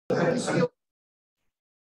All right,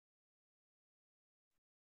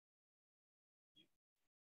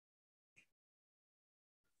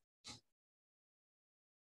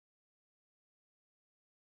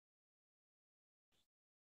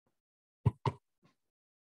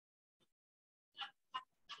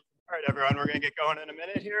 everyone, we're going to get going in a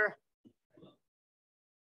minute here.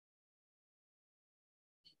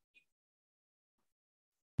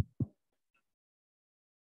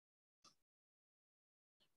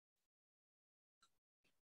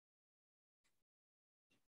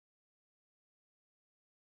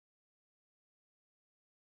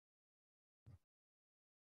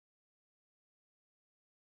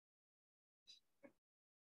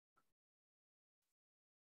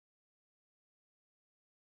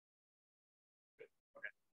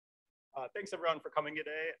 Thanks everyone for coming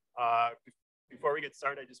today. Before we get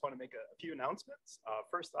started, I just want to make a few announcements.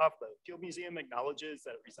 First off, the Field Museum acknowledges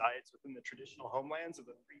that it resides within the traditional homelands of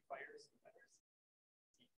the three fires,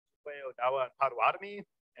 Odawa, and Potawatomi,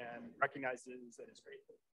 and recognizes that it's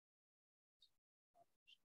grateful.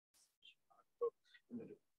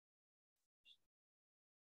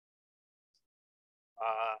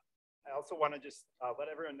 I also want to just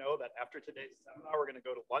let everyone know that after today's seminar, we're going to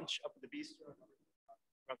go to lunch up at the bistro.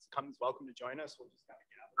 Comes welcome to join us. We'll just kind of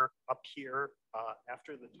gather up here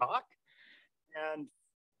after the talk. And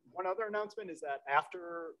one other announcement is that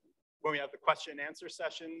after, when we have the question and answer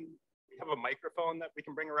session, we have a microphone that we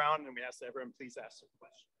can bring around, and we ask that everyone please ask some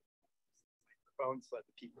questions. Microphones so that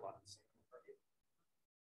the people on the stage.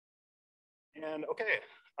 And okay,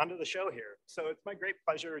 onto the show here. So it's my great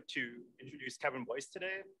pleasure to introduce Kevin Boyce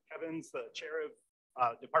today. Kevin's the chair of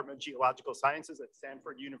Department of Geological Sciences at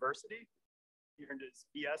Stanford University. He earned his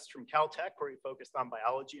BS from Caltech, where he focused on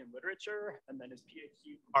biology and literature, and then his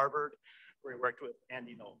PhD from Harvard, where he worked with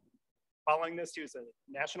Andy Knowlton. Following this, he was a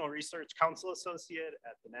National Research Council Associate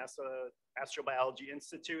at the NASA Astrobiology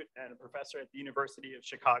Institute and a professor at the University of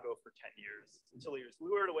Chicago for 10 years, until he was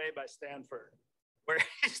lured away by Stanford, where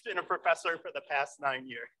he's been a professor for the past 9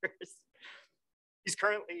 years. He's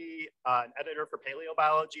currently an editor for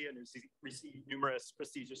paleobiology and has received numerous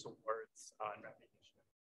prestigious awards and recognition,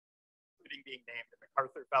 including being named a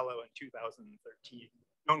MacArthur Fellow in 2013,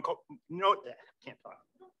 more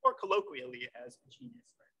colloquially as Genius.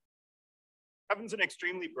 Kevin's an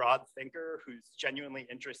extremely broad thinker who's genuinely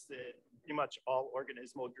interested in pretty much all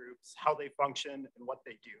organismal groups, how they function, and what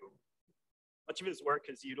they do. Much of his work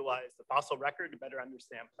has utilized the fossil record to better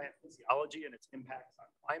understand plant physiology and its impacts on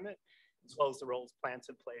climate, as well as the roles plants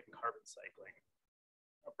have played in carbon cycling.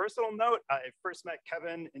 A personal note, I first met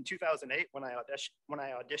Kevin in 2008 when I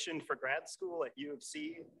auditioned for grad school at U of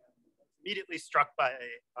C. Immediately struck by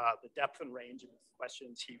the depth and range of his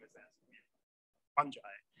questions he was asking me about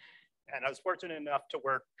fungi. And I was fortunate enough to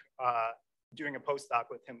work doing a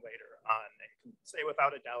postdoc with him later on. I can say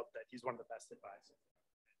without a doubt that he's one of the best advisors.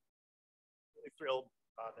 Really thrilled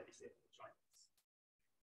that he's able to join us.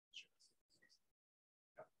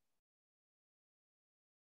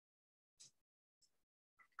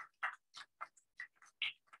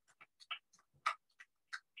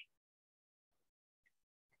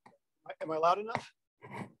 Am I loud enough?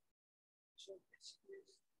 So this is two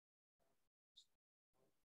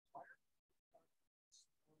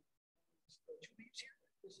leaves here.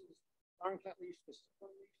 This is ironclad leaf. This is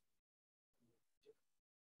one leaf.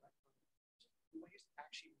 Ways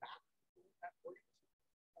actually map that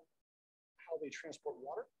organism, how they transport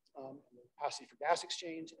water, and the capacity for gas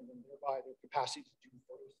exchange, and then thereby their capacity to do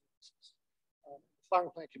photosynthesis. The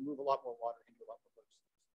flowering plant can move a lot more water, can do a lot more photosynthesis.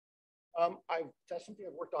 That's something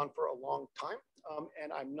I've worked on for a long time,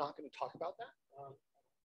 and I'm not going to talk about that.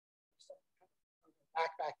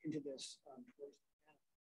 Back into this towards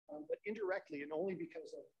the end. But indirectly, and only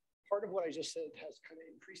because of part of what I just said has kind of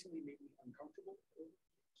increasingly made me uncomfortable.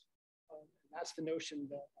 And that's the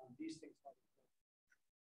notion that these things might be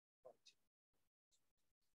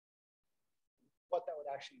what that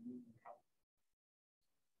would actually mean.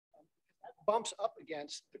 That bumps up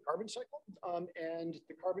against the carbon cycle, and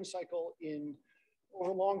the carbon cycle in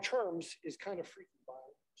over long terms is kind of freaky by.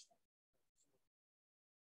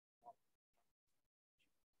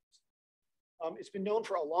 It's been known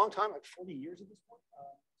for a long time, like 40 years at this point, by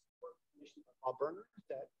Bob Berner,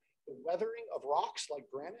 that the weathering of rocks like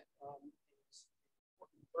granite is an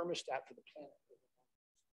important thermostat for the planet.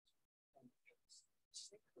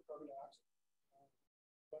 Sink for carbon dioxide.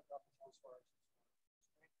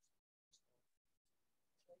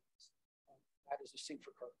 That is a sink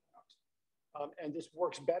for carbon dioxide. And this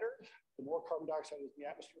works better. The more carbon dioxide is in the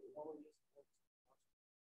atmosphere, the warmer it is.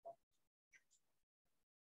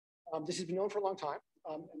 This has been known for a long time.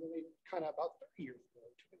 And then they kind of about 30 years ago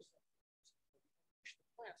took it a step further.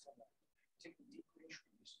 The plants on that, particularly deep green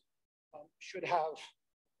trees, should have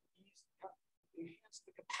enhanced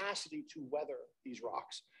the capacity to weather these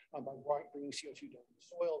rocks by bringing CO2 down in the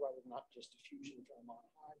soil rather than not just diffusion from on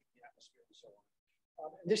high from the atmosphere and so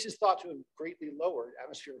on. And this is thought to have greatly lowered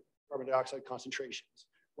atmospheric carbon dioxide concentrations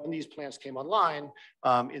when these plants came online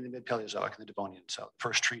in the mid-Paleozoic and the Devonian. So the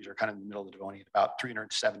first trees are kind of in the middle of the Devonian, about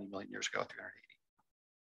 370 million years ago, 380.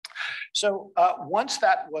 So once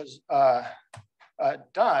that was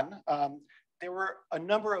done, there were a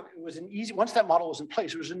number of, once that model was in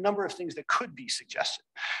place, there was a number of things that could be suggested.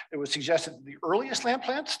 It was suggested that the earliest land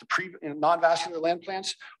plants, the non-vascular land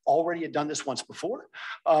plants, already had done this once before.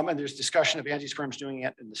 And there's discussion of angiosperms doing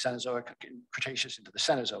it in the Cenozoic, in Cretaceous into the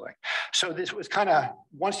Cenozoic. So this was kind of,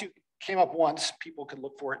 once you came up once, people could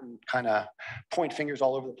look for it and kind of point fingers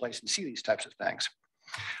all over the place and see these types of things.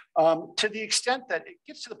 To the extent that it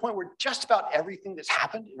gets to the point where just about everything that's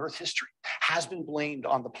happened in Earth history has been blamed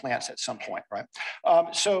on the plants at some point, right?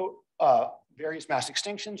 Various mass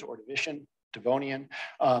extinctions, Ordovician, Devonian,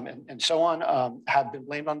 and so on have been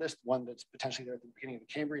blamed on this. One that's potentially there at the beginning of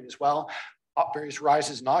the Cambrian as well. Various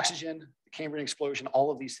rises in oxygen, the Cambrian explosion,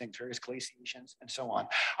 all of these things, various glaciations, and so on.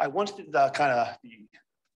 I once did the kind of the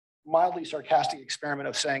mildly sarcastic experiment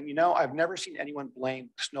of saying, you know, I've never seen anyone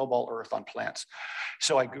blame snowball Earth on plants.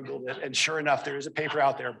 So I Googled it, and sure enough, there is a paper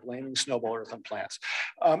out there blaming snowball Earth on plants.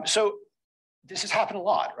 So this has happened a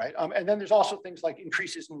lot, right? And then there's also things like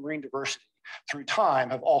increases in marine diversity through time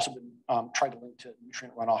have also been tried to link to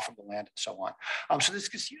nutrient runoff from the land and so on. So this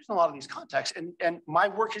gets used in a lot of these contexts, and my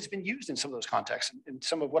work has been used in some of those contexts, and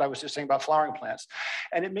some of what I was just saying about flowering plants.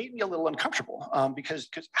 And it made me a little uncomfortable because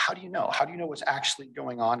how do you know? How do you know what's actually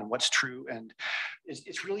going on and what's true? And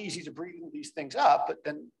it's really easy to bring these things up, but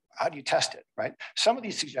then how do you test it, right? Some of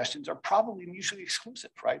these suggestions are probably mutually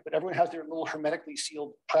exclusive, right? But everyone has their little hermetically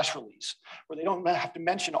sealed press release where they don't have to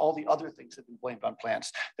mention all the other things that have been blamed on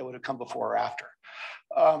plants that would have come before or after.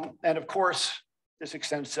 And of course, this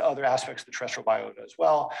extends to other aspects of the terrestrial biota as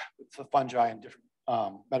well, with the fungi and different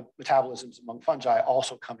metabolisms among fungi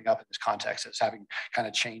also coming up in this context as having kind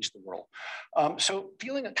of changed the world. So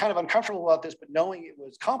feeling kind of uncomfortable about this, but knowing it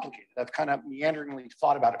was complicated, I've kind of meanderingly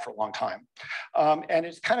thought about it for a long time. And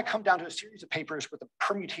it's kind of come down to a series of papers with a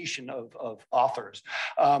permutation of authors.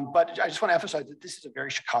 But I just want to emphasize that this is a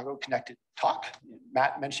very Chicago connected talk.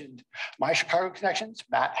 Matt mentioned my Chicago connections.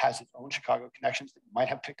 Matt has his own Chicago connections that you might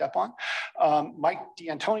have picked up on. Mike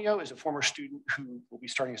D'Antonio is a former student who will be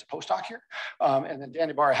starting as a postdoc here. And then Dan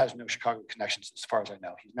Ibarra has no Chicago connections as far as I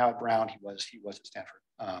know. He's now at Brown. He was at Stanford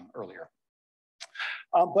earlier.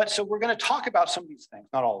 But so we're going to talk about some of these things,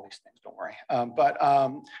 not all of these things, don't worry, but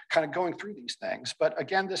kind of going through these things. But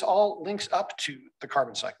again, this all links up to the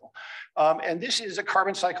carbon cycle. And this is a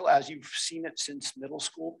carbon cycle as you've seen it since middle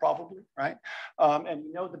school, probably, right? And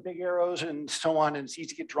you know the big arrows and so on, and it's easy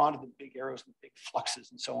to get drawn to the big arrows and the big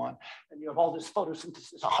fluxes and so on. And you have all this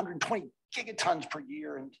photosynthesis, 120 gigatons per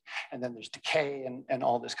year, and then there's decay and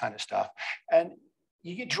all this kind of stuff. And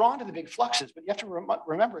you get drawn to the big fluxes, but you have to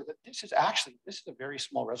remember that this is a very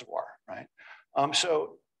small reservoir, right?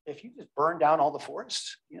 So if you just burn down all the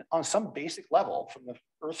forests, you know, on some basic level from the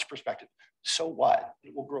Earth's perspective, so what?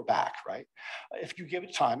 It will grow back, right? If you give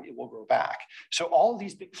it time, it will grow back. So all of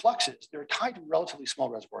these big fluxes, they're tied to relatively small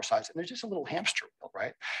reservoir size, and they're just a little hamster wheel,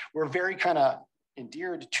 right? We're very kind of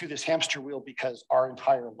endeared to this hamster wheel because our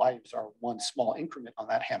entire lives are one small increment on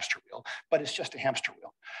that hamster wheel, but it's just a hamster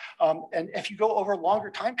wheel. And if you go over longer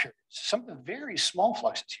time periods, some of the very small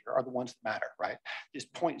fluxes here are the ones that matter, right? This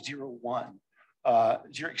 0.01,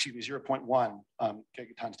 0.1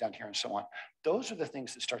 gigatons down here and so on. Those are the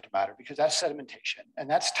things that start to matter because that's sedimentation, and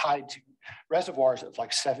that's tied to reservoirs of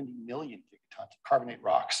like 70 million gigatons of carbonate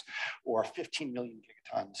rocks or 15 million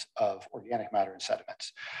gigatons of organic matter and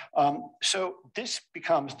sediments. So this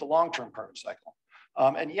becomes the long-term carbon cycle.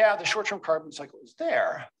 And yeah, the short-term carbon cycle is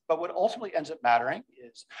there, but what ultimately ends up mattering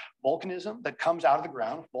is volcanism that comes out of the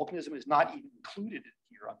ground. Volcanism is not even included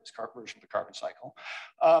here on this version of the carbon cycle.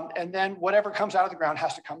 And then whatever comes out of the ground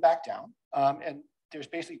has to come back down. And there's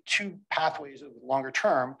basically two pathways over the longer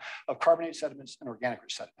term of carbonate sediments and organic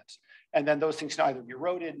rich sediments. And then those things can either be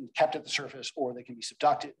eroded and kept at the surface, or they can be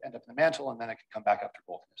subducted, end up in the mantle, and then it can come back up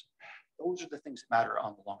through volcanism. Those are the things that matter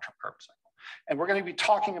on the long-term carbon cycle. And we're going to be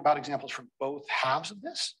talking about examples from both halves of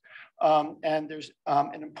this. And there's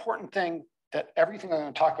an important thing that everything I'm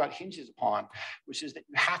going to talk about hinges upon, which is that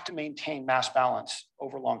you have to maintain mass balance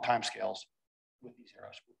over long timescales with these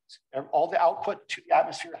arrows. All the output to the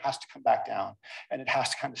atmosphere has to come back down, and it has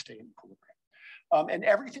to kind of stay in equilibrium. And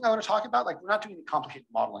everything I want to talk about, like we're not doing any complicated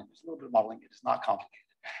modeling. There's a little bit of modeling. It is not complicated.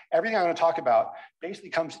 Everything I'm going to talk about basically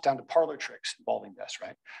comes down to parlor tricks involving this,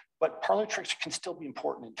 right? But parlor tricks can still be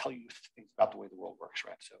important and tell you things about the way the world works,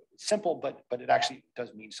 right? So it's simple, but it actually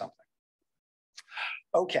does mean something.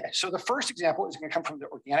 Okay, so the first example is going to come from the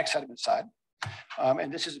organic sediment side.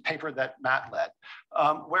 And this is a paper that Matt led,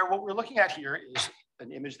 where what we're looking at here is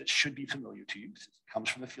an image that should be familiar to you. It comes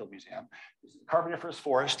from the Field Museum. This is the Carboniferous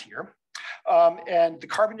forest here. And the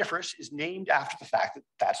Carboniferous is named after the fact that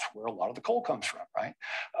that's where a lot of the coal comes from, right?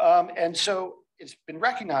 And so it's been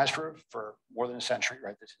recognized for more than a century,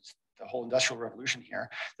 right? This is the whole Industrial Revolution here,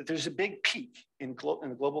 that there's a big peak in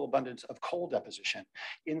the global abundance of coal deposition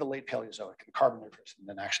in the late Paleozoic and the Carboniferous, and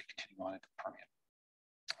then actually continuing on into the Permian,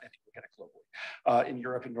 if you look at it globally. In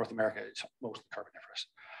Europe and North America, it's mostly Carboniferous.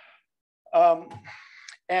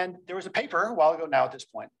 And there was a paper a while ago now at this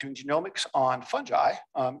point doing genomics on fungi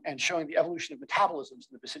and showing the evolution of metabolisms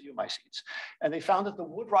in the basidiomycetes. And they found that the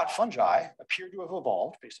wood rot fungi appeared to have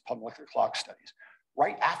evolved based upon molecular clock studies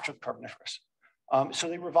right after the Carboniferous. So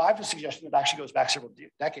they revived a suggestion that actually goes back several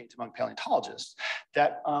decades among paleontologists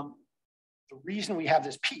that the reason we have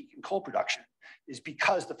this peak in coal production is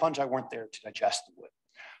because the fungi weren't there to digest the wood.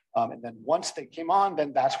 And then once they came on,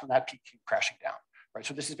 then that's when that peak came crashing down. Right,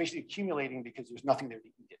 so this is basically accumulating because there's nothing there to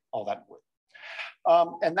eat all that wood.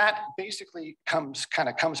 And that basically comes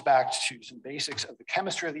back to some basics of the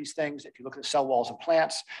chemistry of these things. If you look at the cell walls of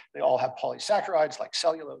plants, they all have polysaccharides like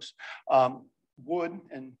cellulose. Wood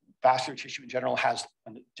and vascular tissue in general has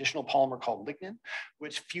an additional polymer called lignin,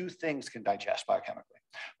 which few things can digest biochemically.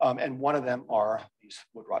 And one of them are these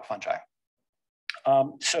wood rot fungi.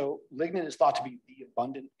 So lignin is thought to be the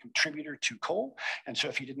abundant contributor to coal. And so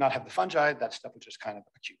if you did not have the fungi, that stuff would just kind of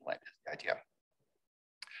accumulate, is the idea.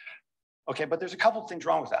 Okay, but there's a couple of things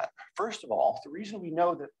wrong with that. First of all, the reason we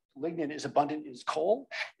know that lignin is abundant in coal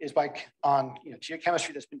is on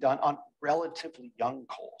geochemistry that's been done on relatively young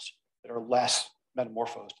coals that are less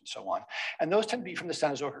metamorphosed and so on. And those tend to be from the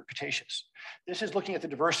Cenozoic or Cretaceous. This is looking at the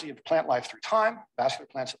diversity of plant life through time, vascular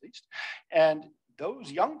plants at least. And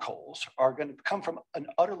those young coals are going to come from an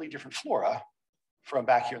utterly different flora from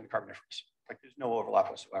back here in the Carboniferous. Like there's no overlap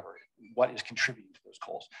whatsoever. What is contributing to those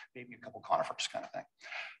coals? Maybe a couple conifers kind of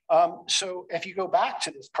thing. So if you go back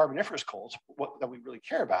to this Carboniferous coals, that we really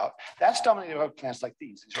care about, that's dominated by plants like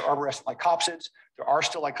these. These are arborescent lycopsids. There are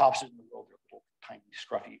still lycopsids in the world. They're little tiny,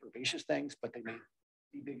 scruffy, herbaceous things, but they made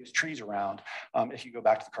the biggest trees around if you go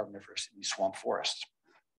back to the Carboniferous in these swamp forests.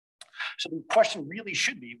 So the question really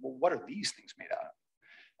should be, well, what are these things made out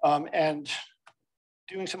of? And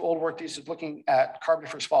doing some old work, this is looking at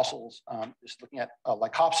Carboniferous fossils. This is looking at a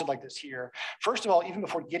lycopsid like this here. First of all, even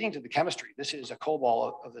before getting to the chemistry, this is a coal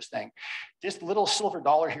ball of this thing. This little silver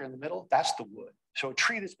dollar here in the middle, that's the wood. So a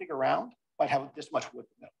tree that's big around might have this much wood in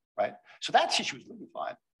the middle, right? So that tissue is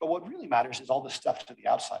lignified. But what really matters is all the stuff to the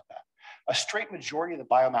outside of that. A straight majority of the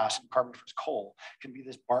biomass in Carboniferous coal can be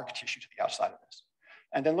this bark tissue to the outside of this.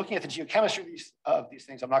 And then looking at the geochemistry of these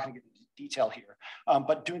things, I'm not going to get into detail here,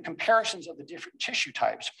 but doing comparisons of the different tissue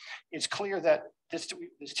types, it's clear that this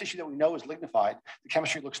tissue that we know is lignified, the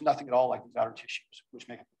chemistry looks nothing at all like these outer tissues, which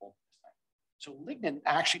make up the bulk of this thing. So lignin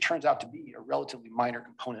actually turns out to be a relatively minor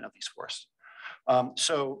component of these forests.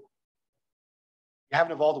 So you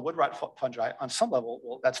haven't evolved the wood rot fungi on some level.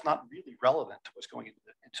 Well, that's not really relevant to what's going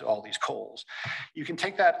into all these coals. You can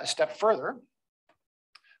take that a step further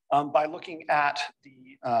by looking at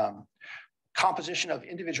the composition of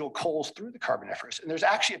individual coals through the Carboniferous. And there's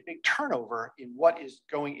actually a big turnover in what is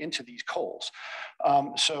going into these coals.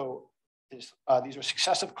 So these are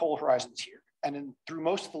successive coal horizons here. And then through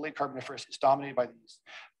most of the late Carboniferous, it's dominated by these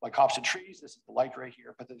lycopsid trees. This is the light gray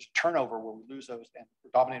here, but there's a turnover where we lose those and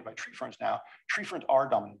we're dominated by tree ferns now. Tree ferns are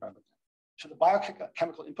dominated by lignin. So the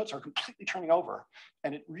biochemical inputs are completely turning over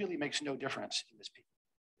and it really makes no difference in this peak.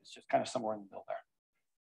 It's just kind of somewhere in the middle there.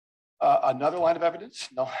 Another line of evidence,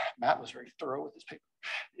 Matt was very thorough with this paper,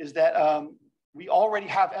 is that we already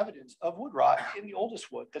have evidence of wood rot in the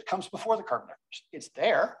oldest wood that comes before the Carboniferous. It's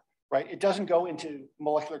there, right? It doesn't go into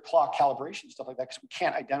molecular clock calibration, stuff like that, because we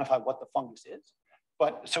can't identify what the fungus is.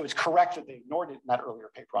 But so it's correct that they ignored it in that earlier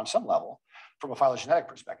paper on some level from a phylogenetic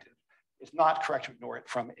perspective. It's not correct to ignore it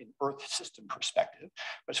from an Earth system perspective.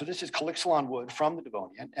 But so this is Calixolon wood from the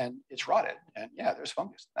Devonian, and it's rotted. And yeah, there's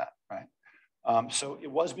fungus in that, right? So it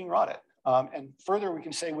was being rotted. And further, we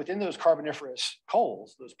can say within those Carboniferous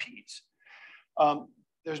coals, those peats,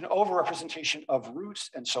 there's an overrepresentation of roots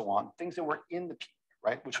and so on, things that were in the peat,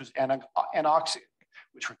 right? Which was anoxic,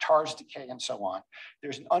 which retards decay and so on.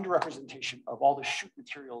 There's an underrepresentation of all the shoot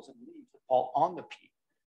materials and leaves that fall on the peat,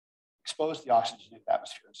 expose the oxygenated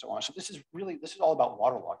atmosphere and so on. So this is all about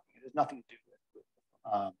waterlogging. It has nothing to do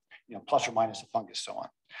with plus or minus a fungus, so on.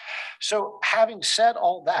 So having said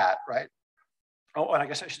all that, right? Oh, and I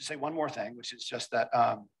guess I should say one more thing, which is just that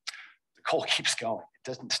the coal keeps going. It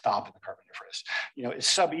doesn't stop in the Carboniferous.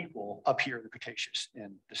 It's subequal up here in the Cretaceous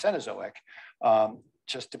in the Cenozoic,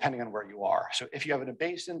 just depending on where you are. So if you have a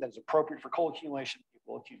basin that is appropriate for coal accumulation, it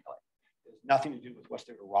will accumulate. It has nothing to do with what's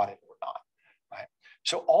there to rot it or not, right?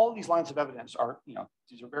 So all of these lines of evidence are,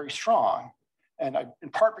 these are very strong. And I in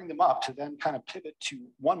part bring them up to then kind of pivot to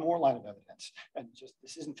one more line of evidence. And just,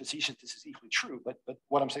 this isn't facetious, this is equally true, but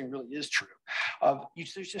what I'm saying really is true.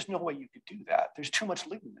 There's just no way you could do that. There's too much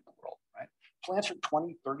lignin in the world, right? Plants are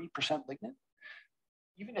 20, 30% lignin.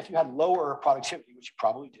 Even if you had lower productivity, which you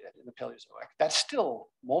probably did in the Paleozoic, that's still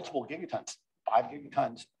multiple gigatons, 5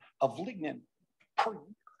 gigatons of lignin per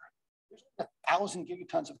year. There's 1,000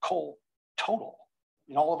 gigatons of coal total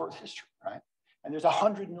in all of Earth history, right? And there's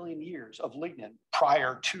 100 million years of lignin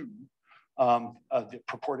prior to the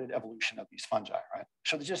purported evolution of these fungi, right?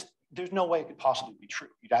 So there's no way it could possibly be true.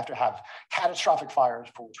 You'd have to have catastrophic fires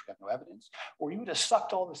for which we have no evidence, or you would have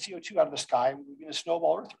sucked all the CO2 out of the sky and we were in a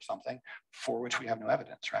snowball Earth or something for which we have no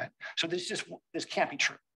evidence, right? So this can't be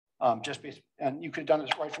true. And you could have done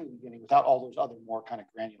this right from the beginning without all those other more kind of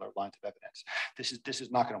granular lines of evidence. This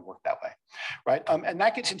is not going to work that way, right? And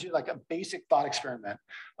that gets into like a basic thought experiment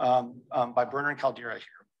by Berner and Caldera here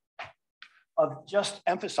of just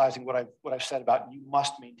emphasizing what I've said about you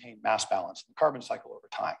must maintain mass balance in the carbon cycle over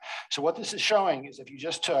time. So what this is showing is if you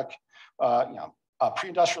just took a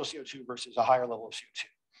pre-industrial CO2 versus a higher level of CO2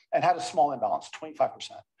 and had a small imbalance, 25%.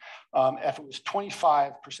 If it was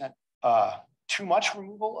 25% too much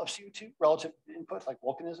removal of CO2 relative to inputs like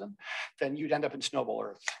volcanism, then you'd end up in snowball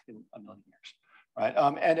Earth in a million years, right?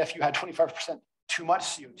 And if you had 25% too much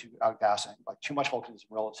CO2 outgassing, like too much volcanism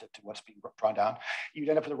relative to what's being drawn down, you'd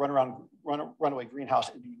end up with a runaway greenhouse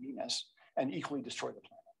into Venus and equally destroy the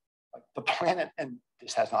planet. Like the planet, and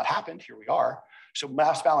this has not happened, here we are. So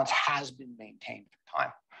mass balance has been maintained through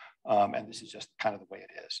time. And this is just kind of the way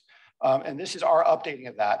it is. And this is our updating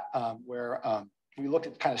of that, where we looked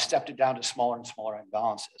at kind of stepped it down to smaller and smaller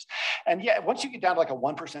imbalances. And yeah, once you get down to like a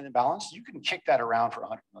 1% imbalance, you can kick that around for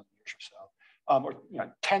 100 million years or so,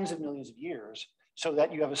 or tens of millions of years, so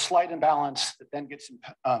that you have a slight imbalance that then gets,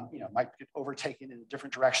 might get overtaken in a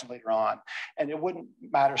different direction later on, and it wouldn't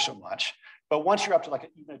matter so much. But once you're up to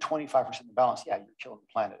like even a 25% imbalance, yeah, you're killing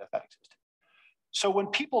the planet if that existed. So when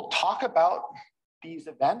people talk about these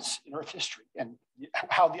events in Earth history and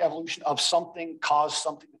how the evolution of something caused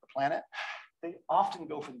something to the planet, they often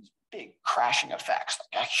go for these big crashing effects,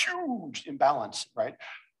 like a huge imbalance, right?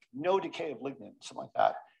 No decay of lignin, something like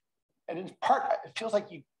that. And in part, it feels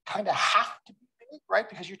like you kind of have to be big, right?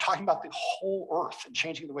 Because you're talking about the whole Earth and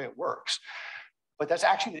changing the way it works. But that's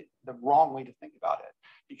actually the wrong way to think about it,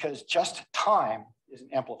 because just time is an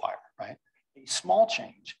amplifier, right? A small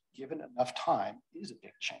change given enough time is a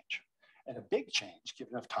big change. And a big change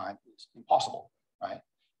given enough time is impossible, right?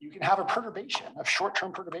 You can have a perturbation, a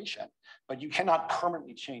short-term perturbation, but you cannot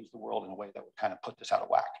permanently change the world in a way that would kind of put this out of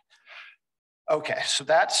whack. Okay, so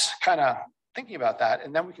that's kind of thinking about that.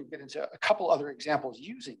 And then we can get into a couple other examples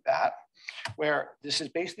using that, where this is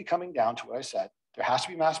basically coming down to what I said. There has to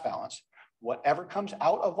be mass balance. Whatever comes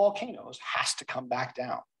out of volcanoes has to come back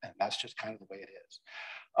down. And that's just kind of the way it is.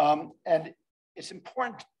 And it's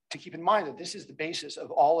important to keep in mind that this is the basis of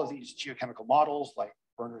all of these geochemical models, like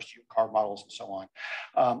Berner's geocarb models and so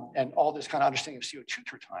on, and all this kind of understanding of CO2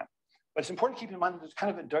 through time. But it's important to keep in mind that there's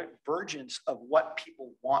kind of a divergence of what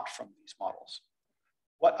people want from these models.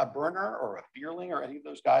 What a Berner or a Bierling or any of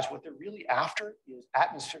those guys, what they're really after is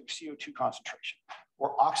atmospheric CO2 concentration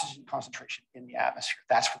or oxygen concentration in the atmosphere.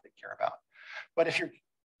 That's what they care about. But if you're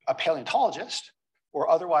a paleontologist or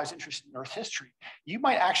otherwise interested in Earth history, you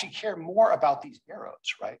might actually care more about these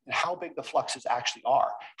arrows, right? And how big the fluxes actually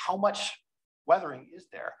are. How much weathering is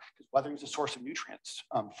there? Because weathering is a source of nutrients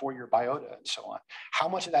for your biota and so on. How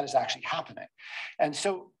much of that is actually happening? And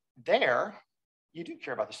so there, you do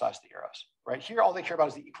care about the size of the arrows, right? Here, all they care about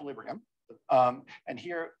is the equilibrium. And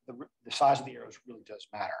here, the size of the arrows really does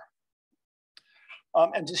matter.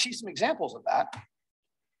 And to see some examples of that,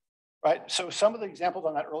 right? So some of the examples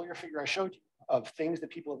on that earlier figure I showed you of things that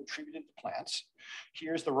people have attributed to plants.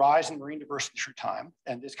 Here's the rise in marine diversity through time,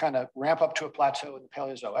 and this kind of ramp up to a plateau in the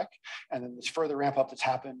Paleozoic, and then this further ramp up that's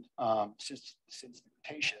happened since the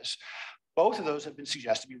Cretaceous. Both of those have been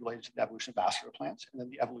suggested to be related to the evolution of vascular plants and then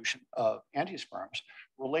the evolution of angiosperms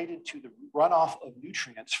related to the runoff of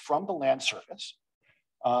nutrients from the land surface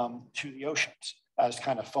to the oceans as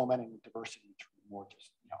kind of fomenting diversity through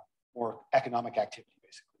more economic activity,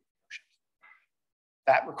 basically, in the oceans.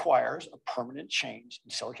 That requires a permanent change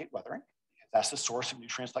in silicate weathering, because That's the source of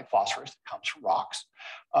nutrients like phosphorus that comes from rocks.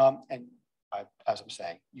 As I'm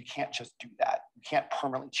saying, you can't just do that. You can't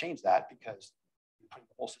permanently change that because you're putting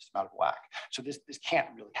the whole system out of whack. So this can't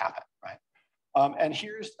really happen, right? And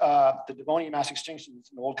here's the Devonian mass extinction.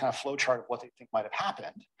 It's an old kind of flow chart of what they think might have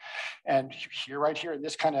happened. And here, right here, in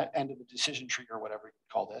this kind of end of the decision tree or whatever you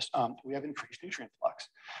call this, we have increased nutrient flux.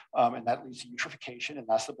 And that leads to eutrophication, and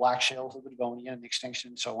that's the black shales of the Devonian and the extinction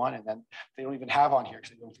and so on. And then they don't even have on here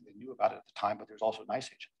because I don't think they knew about it at the time, but there's also an ice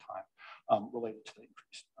age at the time related to the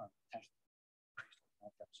increased potential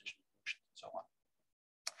deposition of oceans and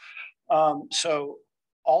so on. So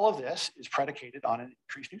all of this is predicated on an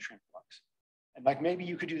increased nutrient flux. And like maybe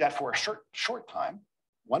you could do that for a short time,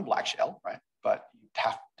 one black shale, right? But you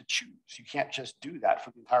have to choose. You can't just do that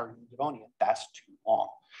for the entire Devonian. That's too long.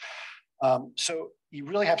 So you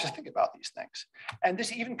really have to think about these things. And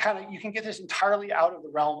this even kind of, you can get this entirely out of the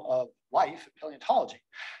realm of life, paleontology.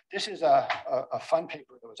 This is a fun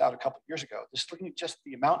paper that was out a couple of years ago. This is looking at just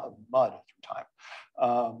the amount of mud through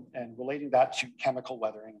time and relating that to chemical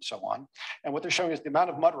weathering and so on. And what they're showing is the amount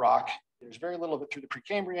of mud rock. There's very little of it through the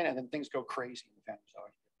Precambrian, and then things go crazy in the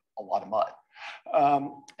Paleozoic. A lot of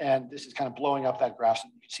mud. And this is kind of blowing up that graph so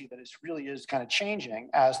you can see that it really is kind of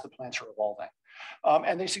changing as the plants are evolving.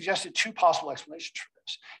 And they suggested two possible explanations for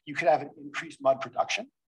this. You could have an increased mud production,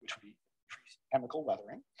 which would be increased chemical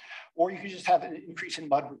weathering, or you could just have an increase in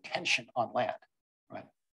mud retention on land, right?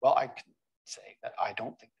 Well, I can say that I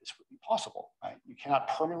don't think this would be possible, right? You cannot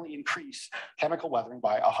permanently increase chemical weathering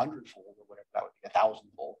by 100-fold or whatever that would be,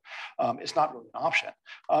 1,000-fold. It's not really an option.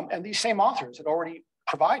 And these same authors had already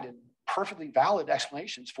provided perfectly valid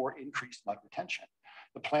explanations for increased mud retention.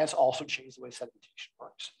 The plants also change the way sedimentation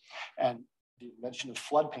works. And the invention of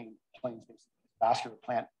floodplains, vascular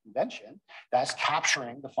plant invention, that's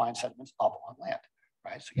capturing the fine sediments up on land,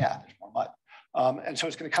 right? So yeah, there's more mud. And so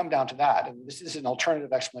it's going to come down to that. And this is an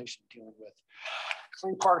alternative explanation dealing with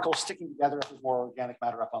clay particles sticking together if there's more organic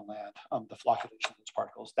matter up on land, the flocculation of those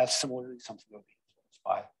particles. That's similarly something that would be influenced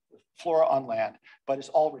by the flora on land, but it's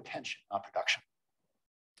all retention, not production.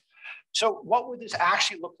 So what would this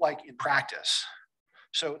actually look like in practice?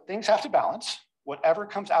 So things have to balance. Whatever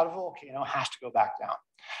comes out of a volcano has to go back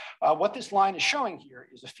down. What this line is showing here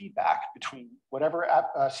is a feedback between whatever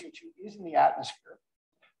CO2 is in the atmosphere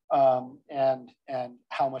and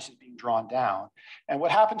how much is being drawn down. And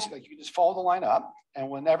what happens is like you just follow the line up, and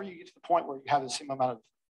whenever you get to the point where you have the same amount of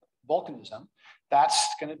volcanism, that's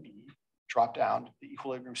going to be drop down the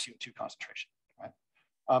equilibrium CO2 concentration. Right?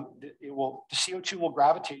 The CO2 will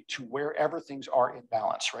gravitate to wherever things are in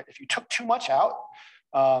balance. Right? If you took too much out,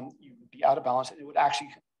 you would be out of balance, and it would actually,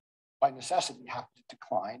 by necessity, have to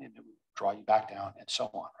decline, and it would draw you back down, and so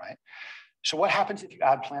on. Right? So what happens if you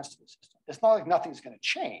add plants to the system? It's not like nothing's going to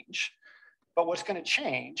change, but what's going to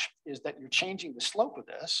change is that you're changing the slope of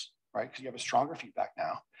this, right? Because you have a stronger feedback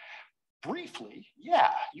now. Briefly,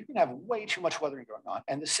 yeah, you can have way too much weathering going on,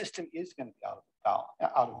 and the system is going to be out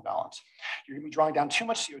of balance. You're going to be drawing down too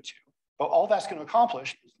much CO2, but all that's going to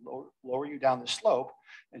accomplish is lower you down the slope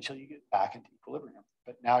until you get back into equilibrium.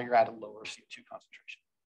 But now you're at a lower CO2 concentration.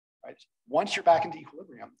 Right? Once you're back into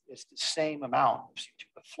equilibrium, it's the same amount of CO2.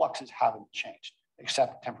 The fluxes haven't changed,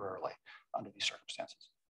 except temporarily under these circumstances.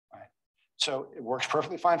 Right? So it works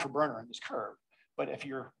perfectly fine for burner in this curve. But if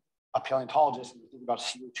you're a paleontologist and you think about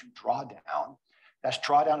CO2 drawdown, that's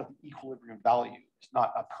drawdown of the equilibrium value. It's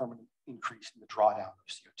not a permanent increase in the drawdown of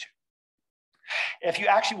CO2. If you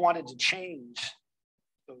actually wanted to change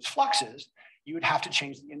those fluxes, you would have to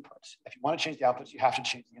change the inputs. If you want to change the outputs, you have to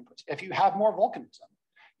change the inputs. If you have more volcanism,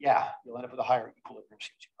 yeah, you'll end up with a higher equilibrium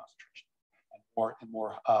CO2 concentration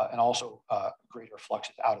and also greater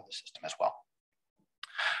fluxes out of the system as well.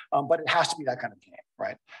 But it has to be that kind of game,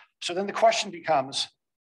 right? So then the question becomes,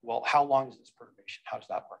 well, how long is this perturbation? How does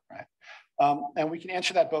that work, right? And we can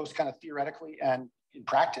answer that both kind of theoretically and in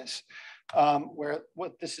practice, where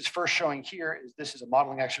what this is first showing here is this is a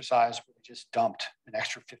modeling exercise where we just dumped an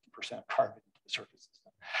extra 50% of carbon into the surface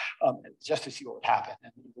system just to see what would happen.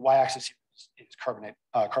 And the y-axis here is carbon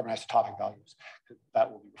isotopic values, because that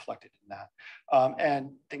will be reflected in that.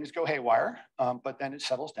 And things go haywire, but then it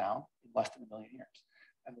settles down in less than 1 million years.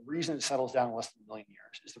 And the reason it settles down in less than 1 million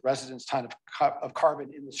years is the residence time of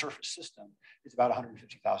carbon in the surface system is about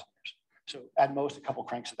 150,000 years. So at most, a couple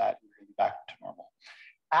cranks of that, you're going to be back to normal.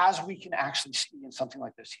 As we can actually see in something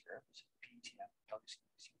like this here, this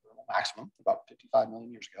is the thermal maximum about 55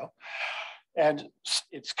 million years ago. And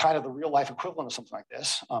it's kind of the real life equivalent of something like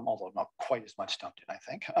this, although not quite as much dumped in, I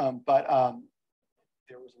think. But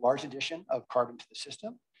there was a large addition of carbon to the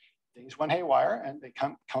system. Things went haywire and they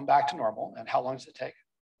come back to normal. And how long does it take?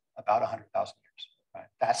 About 100,000 years. Right?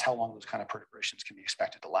 That's how long those kind of perturbations can be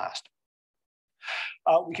expected to last.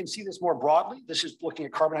 We can see this more broadly. This is looking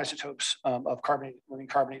at carbon isotopes of living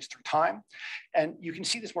carbonates through time. And you can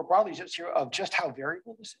see this more broadly just here of just how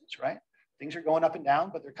variable this is, right? Things are going up and down,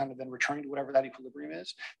 but they're kind of then returning to whatever that equilibrium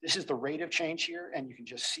is. This is the rate of change here, and you can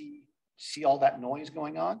just see all that noise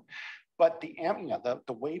going on. But the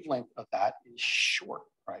wavelength of that is short,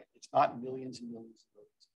 right? It's not millions and millions and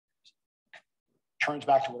millions of years. It turns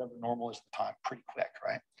back to whatever normal is at the time pretty quick,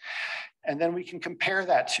 right? And then we can compare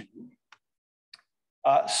that to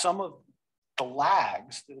some of the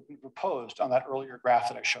lags that have been proposed on that earlier graph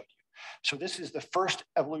that I showed you. So this is the first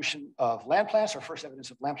evolution of land plants, or first evidence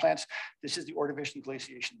of land plants. This is the Ordovician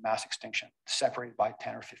glaciation mass extinction, separated by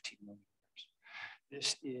 10 or 15 million years.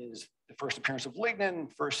 This is the first appearance of lignin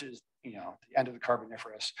versus the end of the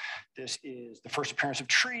Carboniferous. This is the first appearance of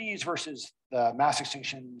trees versus the mass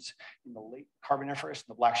extinctions in the late Carboniferous,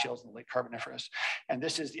 the black shales in the late Carboniferous. And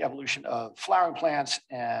this is the evolution of flowering plants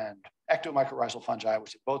and ectomycorrhizal fungi,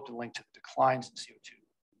 which have both been linked to the declines in CO2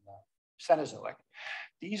 in the Cenozoic.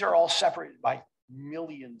 These are all separated by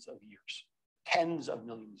millions of years, tens of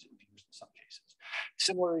millions of years in some cases.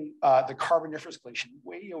 Similarly, the Carboniferous glaciation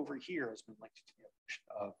way over here has been linked to the evolution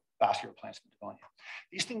of vascular plants in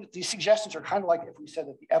Devonian. These suggestions are kind of like if we said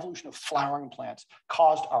that the evolution of flowering plants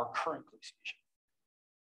caused our current glaciation.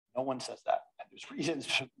 No one says that. And there's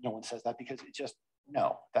reasons no one says that, because it just,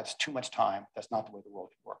 no, that's too much time. That's not the way the world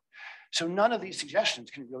can work. So none of these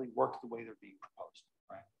suggestions can really work the way they're being proposed,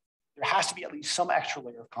 right? There has to be at least some extra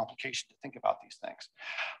layer of complication to think about these things.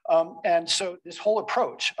 And so this whole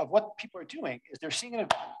approach of what people are doing is they're seeing an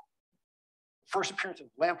event, first appearance of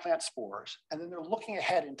land plant spores, and then they're looking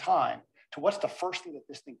ahead in time to what's the first thing that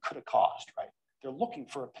this thing could have caused, right? They're looking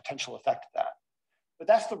for a potential effect of that. But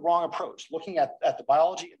that's the wrong approach. Looking at the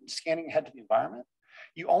biology and scanning ahead to the environment,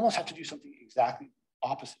 you almost have to do something exactly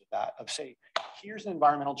opposite of that, of say, here's an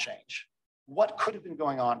environmental change. What could have been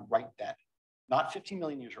going on right then? Not 15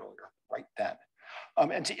 million years earlier, right then.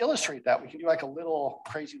 And to illustrate that, we can do like a little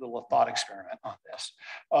crazy little thought experiment on this.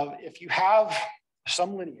 If you have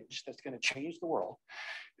some lineage that's going to change the world,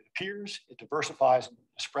 it appears, it diversifies, and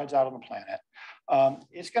spreads out on the planet,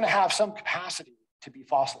 it's going to have some capacity to be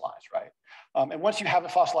fossilized, right? And once you have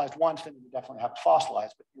it fossilized once, then you definitely have it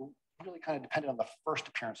fossilized, but you're really kind of dependent on the first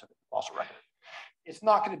appearance of it in the fossil record. It's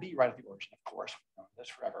not going to be right at the origin, of course, we've known this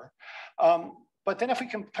forever. But then if we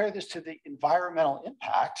compare this to the environmental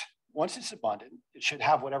impact, once it's abundant, it should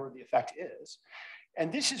have whatever the effect is.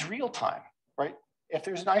 And this is real time, right? If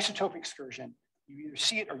there's an isotopic excursion, you either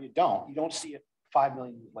see it or you don't. You don't see it 5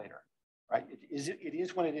 million years later, right? It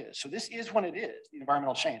is when it is. So this is when it is, the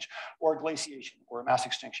environmental change, or a glaciation, or a mass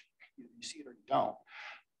extinction. Either you see it or you don't.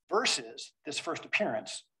 Versus this first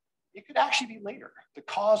appearance, it could actually be later. The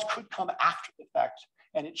cause could come after the effect,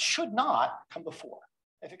 and it should not come before.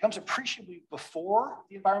 If it comes appreciably before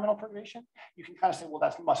the environmental perturbation, you can kind of say, well,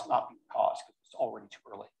 that must not be the cause because it's already too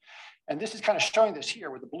early. And this is kind of showing this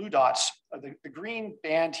here with the blue dots. The green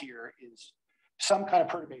band here is some kind of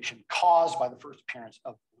perturbation caused by the first appearance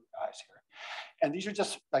of the blue guys here. And these are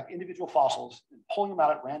just like individual fossils, pulling them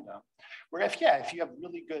out at random. Where if you have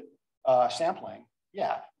really good sampling,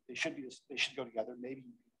 they should go together. Maybe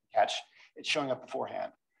you can catch it showing up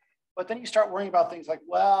beforehand. But then you start worrying about things like,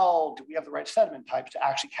 well, do we have the right sediment types to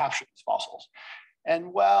actually capture these fossils?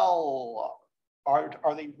 And well,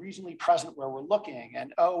 are they reasonably present where we're looking?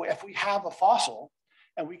 And oh, if we have a fossil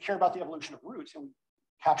and we care about the evolution of roots and we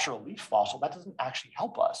capture a leaf fossil, that doesn't actually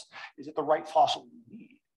help us. Is it the right fossil we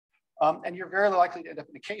need? And you're very likely to end up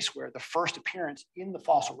in a case where the first appearance in the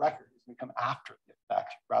fossil record is going to come after the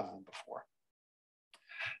effect rather than before.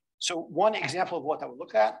 So one example of what that would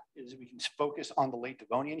look at is we can focus on the late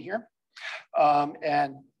Devonian here.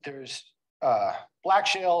 And there's black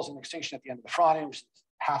shales and extinction at the end of the Fronian, which is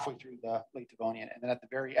halfway through the late Devonian. And then at the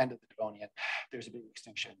very end of the Devonian, there's a big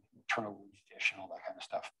extinction, eternal reef fish and all that kind of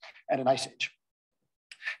stuff, and an ice age.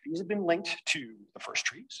 These have been linked to the first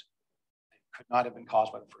trees. They could not have been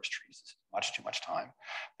caused by the first trees. This is too much time.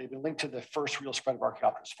 They've been linked to the first real spread of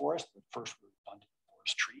Archaeopteris forest, the first abundant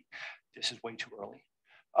forest tree. This is way too early.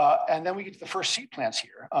 And then we get to the first seed plants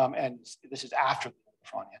here. And this is after the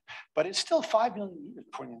Fronian, but it's still 5 million years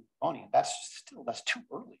before the Devonian. That's too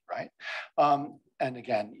early, right? And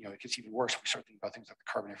again, it gets even worse when we start thinking about things like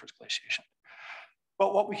the Carboniferous glaciation.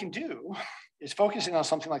 But what we can do is focus in on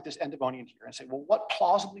something like this end Devonian here and say, well, what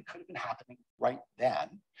plausibly could have been happening right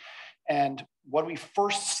then? And what do we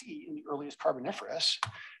first see in the earliest Carboniferous?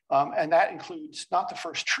 And that includes not the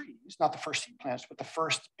first trees, not the first seed plants, but the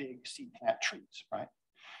first big seed plant trees, right?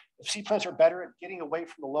 If seed plants are better at getting away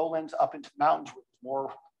from the lowlands up into the mountains where there's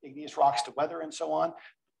more igneous rocks to weather and so on,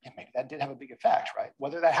 yeah, maybe that did have a big effect, right?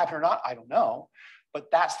 Whether that happened or not, I don't know. But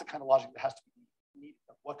that's the kind of logic that has to be needed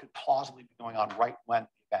of what could plausibly be going on right when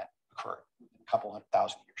the event occurred, within a couple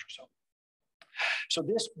 100,000 years or so. So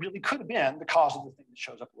this really could have been the cause of the thing that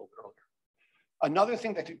shows up a little bit earlier. Another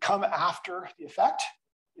thing that could come after the effect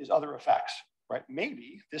is other effects, right?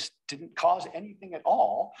 Maybe this didn't cause anything at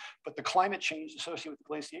all, but the climate change associated with the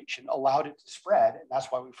glaciation allowed it to spread, and that's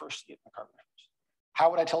why we first see it in the Carboniferous. How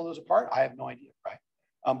would I tell those apart? I have no idea, right?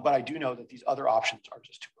 But I do know that these other options are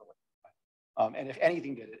just too early. Right? And if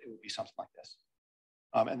anything did it, it would be something like this.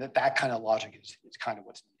 And that kind of logic is kind of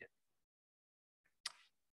what's needed.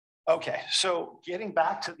 Okay, so getting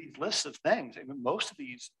back to these lists of things, I mean, most of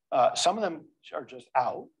these, some of them are just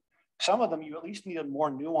out. Some of them you at least need a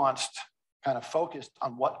more nuanced kind of focused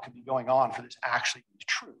on what could be going on for this actually to be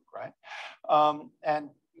true, right? And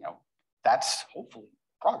you know, that's hopefully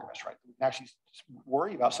progress, right? We can actually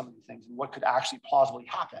worry about some of these things and what could actually plausibly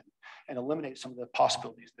happen and eliminate some of the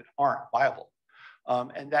possibilities that aren't viable.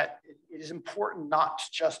 And that it is important not to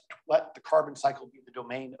just let the carbon cycle be the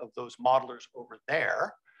domain of those modelers over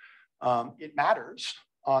there. It matters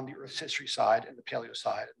on the Earth's history side and the paleo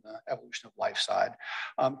side and the evolution of life side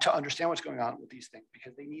to understand what's going on with these things,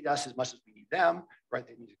 because they need us as much as we need them, right?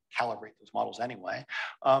 They need to calibrate those models anyway.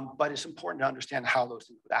 But it's important to understand how those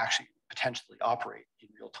things would actually potentially operate in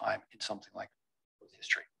real time in something like Earth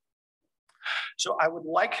history. So I would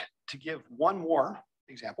like to give one more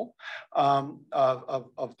example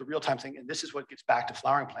of the real-time thing, and this is what gets back to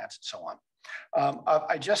flowering plants and so on.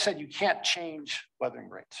 I just said you can't change weathering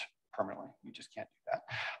rates permanently. You just can't do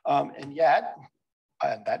that. And yet,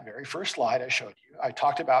 on that very first slide I showed you, I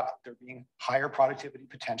talked about there being higher productivity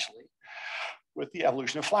potentially with the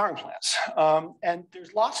evolution of flowering plants. And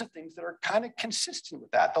there's lots of things that are kind of consistent with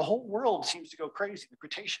that. The whole world seems to go crazy, the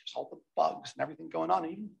Cretaceous, all the bugs and everything going on,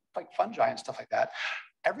 and even like fungi and stuff like that.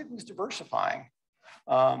 Everything's diversifying.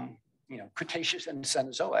 You know, Cretaceous and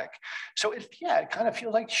Cenozoic. So it kind of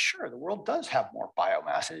feels like, sure, the world does have more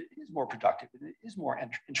biomass, and it is more productive, and it is more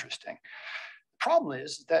interesting. The problem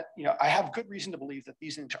is that, you know, I have good reason to believe that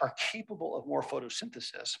these things are capable of more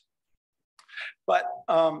photosynthesis, but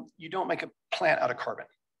you don't make a plant out of carbon,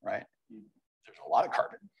 right? There's a lot of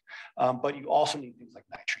carbon, but you also need things like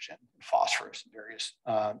nitrogen and phosphorus and various,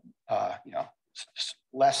 you know,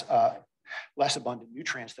 less abundant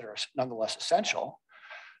nutrients that are nonetheless essential.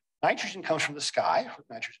 Nitrogen comes from the sky with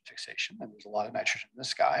nitrogen fixation, and there's a lot of nitrogen in the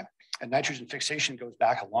sky. And nitrogen fixation goes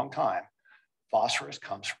back a long time. Phosphorus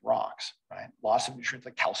comes from rocks, right? Lots of nutrients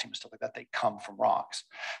like calcium and stuff like that, they come from rocks.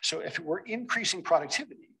 So if we're increasing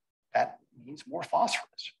productivity, that means more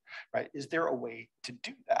phosphorus, right? Is there a way to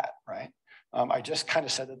do that, right? I just kind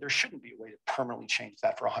of said that there shouldn't be a way to permanently change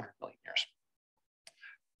that for 100 million years.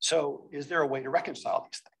 So is there a way to reconcile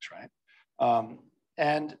these things, right?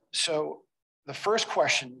 And so the first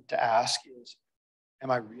question to ask is,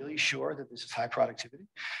 am I really sure that this is high productivity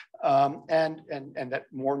and that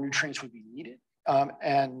more nutrients would be needed?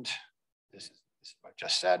 And this is what I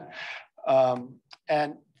just said.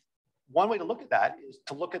 And one way to look at that is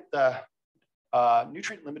to look at the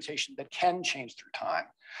nutrient limitation that can change through time,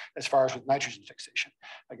 as far as with nitrogen fixation.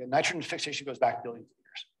 Again, nitrogen fixation goes back billions of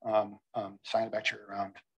years. Cyanobacteria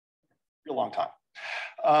around a real long time.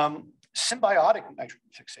 Symbiotic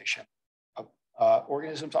nitrogen fixation of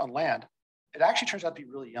organisms on land, it actually turns out to be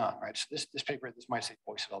really young, right? So this paper, this might say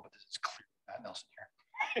Boyce et al., but this is clear Matt Nelson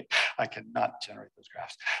here. I cannot generate those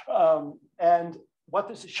graphs. And what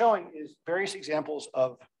this is showing is various examples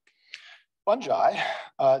of fungi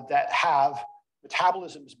that have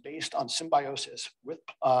metabolisms based on symbiosis with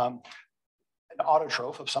an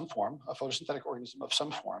autotroph of some form, a photosynthetic organism of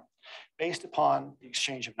some form, based upon the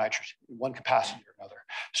exchange of nitrogen in one capacity or another.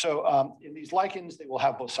 So in these lichens, they will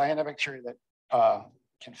have both cyanobacteria that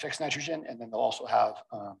can fix nitrogen, and then they'll also have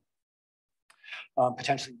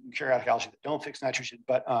potentially eukaryotic algae that don't fix nitrogen.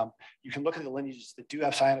 But you can look at the lineages that do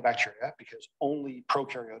have cyanobacteria, because only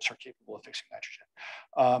prokaryotes are capable of fixing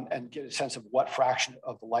nitrogen, and get a sense of what fraction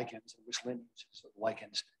of the lichens and which lineages of the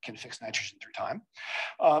lichens can fix nitrogen through time.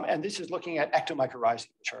 And this is looking at ectomycorrhizae,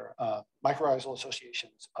 which are mycorrhizal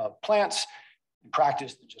associations of plants. In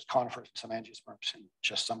practice, they're just conifers and some angiosperms, and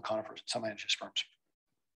just some conifers and some angiosperms.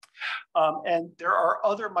 And there are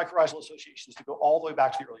other mycorrhizal associations that go all the way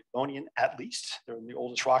back to the early Devonian, at least. They're the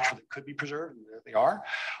oldest rocks that could be preserved, and there they are.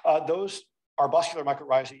 Those arbuscular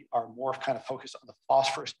mycorrhizae are more kind of focused on the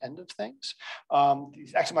phosphorus end of things.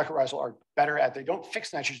 These exomycorrhizal are better at, they don't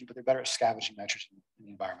fix nitrogen, but they're better at scavenging nitrogen in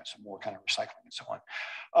the environment, so more kind of recycling and so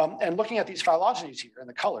on. And looking at these phylogenies here and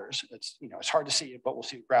the colors, it's hard to see it, but we'll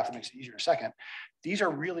see a graph that makes it easier in a second. These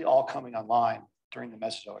are really all coming online during the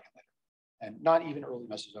Mesozoic and later, and not even early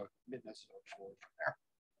Mesozoic, mid-Mesozoic forward from there.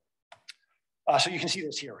 So you can see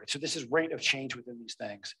this here, right? So this is rate of change within these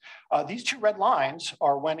things. These two red lines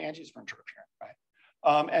are when angiosperms are appearing,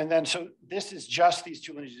 right? And then, so this is just these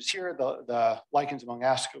two lineages here, the lichens among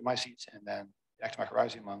ascomycetes and then the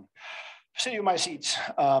actomycorrhizae among pseudomycetes.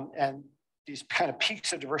 And these kind of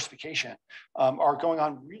peaks of diversification are going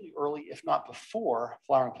on really early, if not before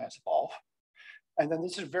flowering plants evolve. And then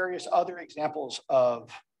this is various other examples of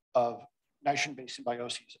nitrogen-based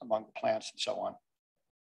symbioses among the plants and so on.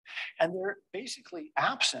 And they're basically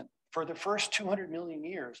absent for the first 200 million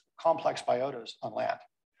years of complex biotas on land.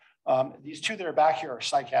 These two that are back here are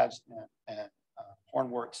cycads and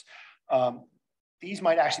hornworts. These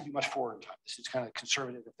might actually be much forward in time. This is kind of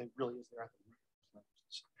conservative if it really is there at the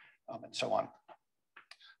root, and so on.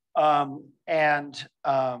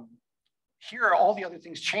 Here are all the other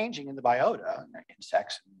things changing in the biota,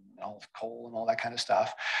 insects and all coal and all that kind of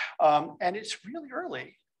stuff. And it's really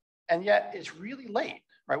early, and yet it's really late.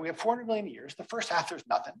 Right, we have 400 million years. The first half, there's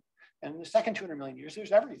nothing. And in the second 200 million years,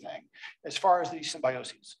 there's everything as far as these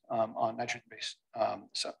symbioses on nitrogen-based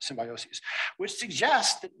symbioses, which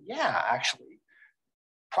suggests that, yeah, actually,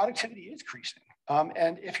 productivity is increasing.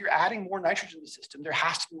 And if you're adding more nitrogen to the system, there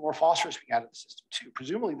has to be more phosphorus being added to the system too.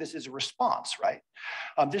 Presumably, this is a response, right?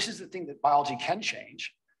 This is the thing that biology can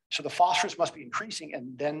change. So the phosphorus must be increasing,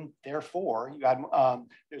 and then therefore, you add,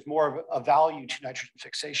 there's more of a value to nitrogen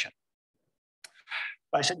fixation.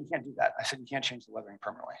 But I said you can't do that. I said you can't change the weathering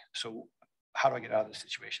permanently. So how do I get out of this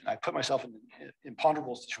situation? I put myself in an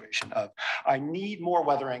imponderable situation of I need more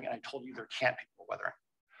weathering, and I told you there can't be more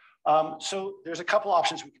weathering. So there's a couple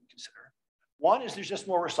options we can consider. One is there's just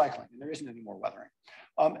more recycling, and there isn't any more weathering.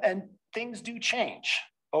 And things do change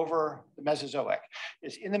over the Mesozoic.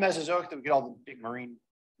 It's in the Mesozoic that we get all the big marine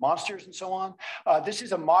monsters and so on. This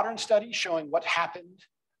is a modern study showing what happened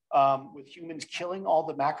with humans killing all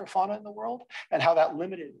the macrofauna in the world and how that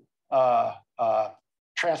limited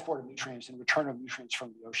transport of nutrients and return of nutrients from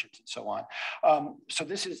the oceans and so on. So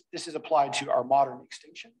this is applied to our modern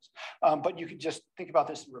extinctions, but you can just think about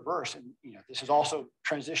this in reverse. And this is also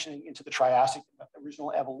transitioning into the Triassic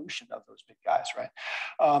original evolution of those big guys, right?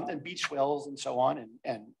 And beach whales and so on,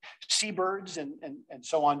 and seabirds and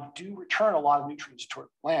so on do return a lot of nutrients toward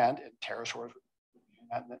land, and pterosaurs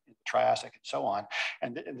in the Triassic and so on.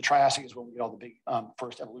 And the Triassic is when we get all the big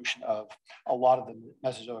first evolution of a lot of the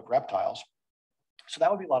Mesozoic reptiles. So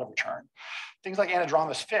that would be a lot of return. Things like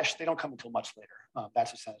anadromous fish, they don't come until much later.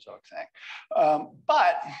 That's a Cenozoic thing.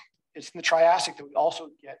 But it's in the Triassic that we also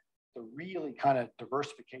get the really kind of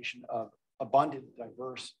diversification of abundant,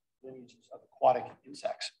 diverse lineages of aquatic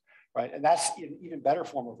insects, right? And that's an even better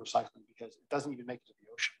form of recycling because it doesn't even make it to the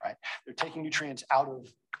ocean, right? They're taking nutrients out of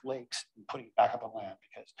lakes and putting it back up on land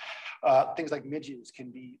because things like midges can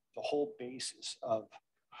be the whole basis of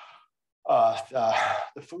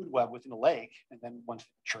the food web within a lake, and then once they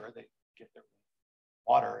mature, they get their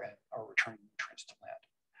water and are returning nutrients to land.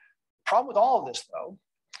 The problem with all of this, though,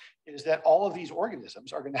 is that all of these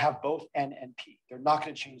organisms are going to have both N and P. They're not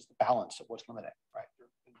going to change the balance of what's limiting, right? They're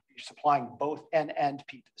going to be supplying both N and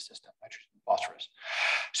P to the system, nitrogen and phosphorus.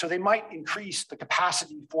 So they might increase the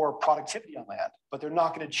capacity for productivity on land, but they're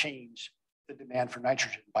not going to change the demand for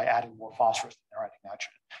nitrogen by adding more phosphorus than they're adding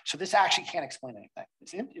nitrogen. So this actually can't explain anything.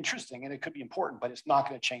 It's interesting and it could be important, but it's not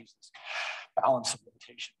going to change this balance of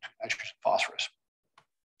limitation between nitrogen and phosphorus.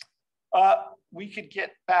 We could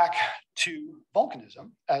get back to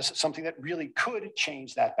volcanism as something that really could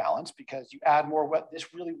change that balance because you add more,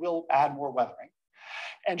 this really will add more weathering.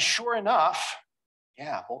 And sure enough,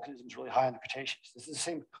 yeah, volcanism is really high in the Cretaceous. This is the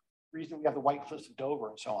same reason we have the White Cliffs of Dover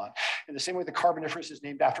and so on. In the same way the Carboniferous is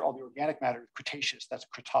named after all the organic matter, Cretaceous, that's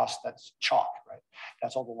Cretas, that's chalk, right?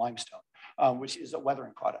 That's all the limestone, which is a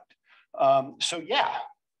weathering product. So yeah,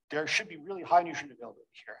 there should be really high nutrient availability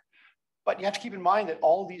here. But you have to keep in mind that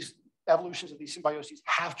all of these evolutions of these symbioses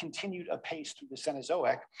have continued apace through the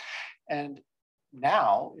Cenozoic, and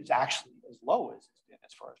now is actually as low as it's been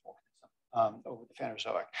as far as volcanism over the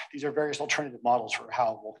Phanerozoic. These are various alternative models for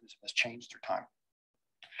how volcanism has changed through time.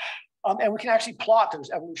 And we can actually plot those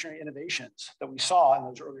evolutionary innovations that we saw in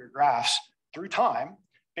those earlier graphs through time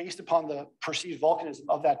based upon the perceived volcanism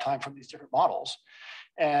of that time from these different models.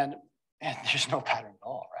 And there's no pattern at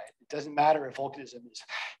all, right? It doesn't matter if volcanism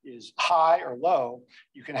is high or low.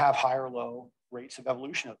 You can have high or low rates of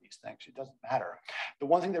evolution of these things. It doesn't matter. The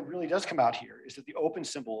one thing that really does come out here is that the open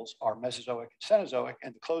symbols are Mesozoic and Cenozoic,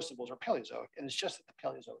 and the closed symbols are Paleozoic. And it's just that the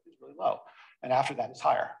Paleozoic is really low. And after that, it's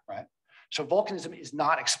higher, right? So volcanism is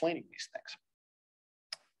not explaining these things.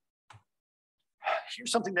 Here's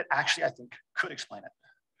something that actually I think could explain it.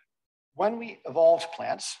 when we evolved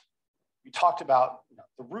plants, we talked about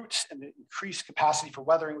the roots and the increased capacity for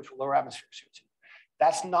weathering, which will lower atmospheric CO2.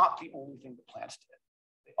 That's not the only thing that plants did.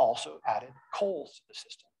 They also added coals to the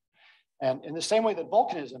system. And in the same way that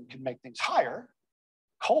volcanism can make things higher,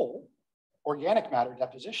 coal, organic matter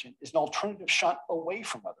deposition, is an alternative shunt away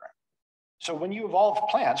from weathering. So when you evolve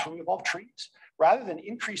plants, when we evolve trees, rather than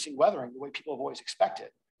increasing weathering the way people have always expected,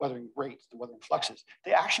 weathering rates, the weathering fluxes,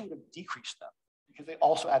 they actually would have decreased them because they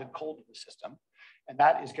also added coal to the system. And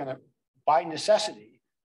that is going to, by necessity,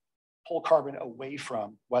 pull carbon away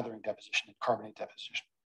from weathering deposition and carbonate deposition.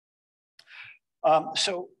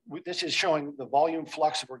 So this is showing the volume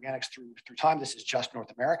flux of organics through time. This is just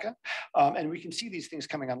North America. And we can see these things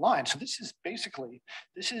coming online. So this is basically,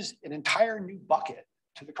 this is an entire new bucket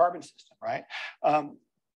to the carbon system, right?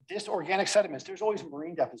 This organic sediments, there's always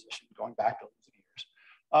marine deposition going back billions of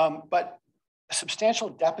years. But a substantial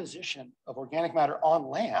deposition of organic matter on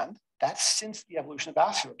land, that's since the evolution of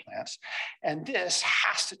vascular plants. And this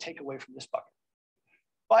has to take away from this bucket.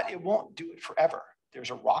 But it won't do it forever. There's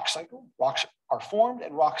a rock cycle. Rocks are formed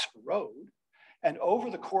and rocks erode. And over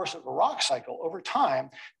the course of a rock cycle, over time,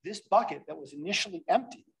 this bucket that was initially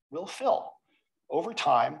empty will fill. Over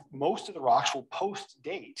time, most of the rocks will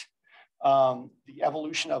post-date the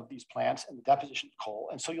evolution of these plants and the deposition of coal.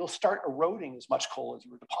 And so you'll start eroding as much coal as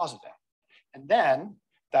you were depositing. And then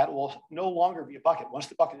that will no longer be a bucket. Once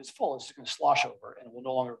the bucket is full, it's going to slosh over and it will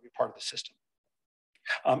no longer be part of the system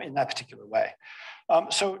in that particular way.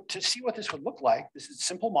 So to see what this would look like, this is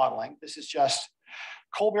simple modeling. This is just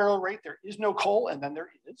coal barrel rate. There is no coal, and then there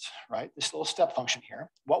is, right? This little step function here.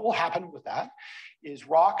 What will happen with that is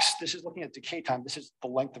rocks, this is looking at decay time. This is the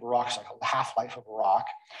length of a rock cycle, the half-life of a rock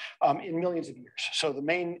in millions of years. So the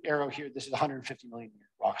main arrow here, this is 150 million year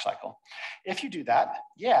rock cycle. If you do that,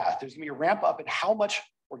 yeah, there's gonna be a ramp up in how much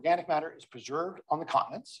organic matter is preserved on the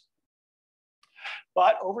continents.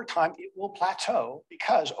 But over time, it will plateau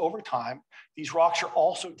because over time, these rocks are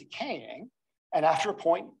also decaying. And after a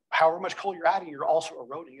point, however much coal you're adding, you're also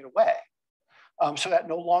eroding it away. So that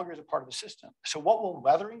no longer is a part of the system. So what will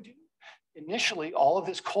weathering do? Initially, all of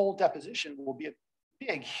this coal deposition will be a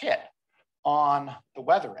big hit on the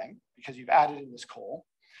weathering because you've added in this coal.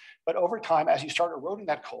 But over time, as you start eroding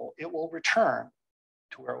that coal, it will return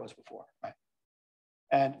to where it was before, right?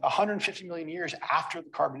 And 150 million years after the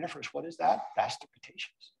Carboniferous, what is that? That's the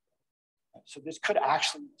Cretaceous. So this could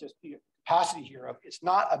actually just be a capacity here of, it's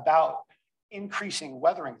not about increasing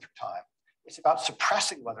weathering through time. It's about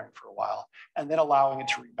suppressing weathering for a while and then allowing it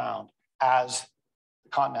to rebound as the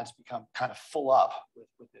continents become kind of full up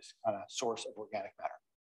with this kind of source of organic matter.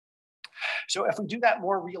 So if we do that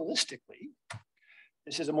more realistically,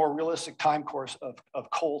 this is a more realistic time course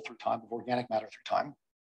of coal through time, of organic matter through time.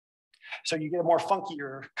 So you get a more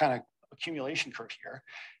funkier kind of accumulation curve here.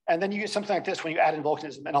 And then you get something like this when you add in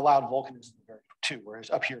volcanism and allowed volcanism too, whereas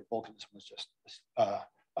up here, volcanism was just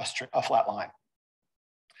a flat line.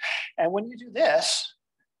 And when you do this,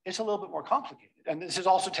 it's a little bit more complicated. And this is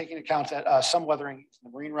also taking into account that some weathering is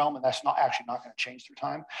in the marine realm, and that's actually not going to change through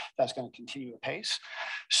time. That's going to continue apace.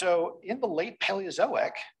 So in the late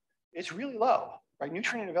Paleozoic, it's really low, right?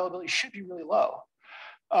 Nutrient availability should be really low.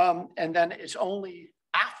 And then it's only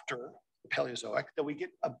after the Paleozoic that we get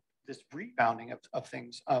this rebounding of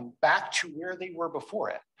things back to where they were before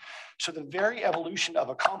it. So the very evolution of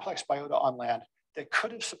a complex biota on land that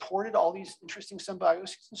could have supported all these interesting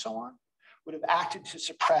symbioses and so on would have acted to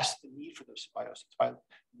suppress the need for those symbioses by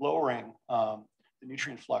lowering the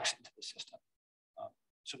nutrient flux into the system.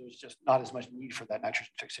 So there's just not as much need for that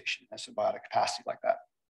nitrogen fixation and symbiotic capacity like that.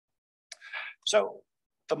 So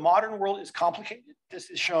the modern world is complicated. This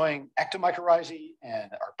is showing ectomycorrhizae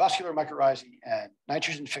and arbuscular mycorrhizae and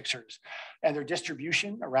nitrogen fixers and their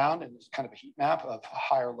distribution around, and it's kind of a heat map of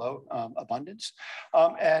high or low abundance.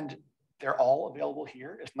 And they're all available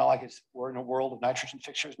here. It's not like we're in a world of nitrogen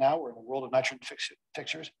fixers now. We're in a world of nitrogen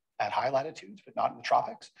fixers at high latitudes, but not in the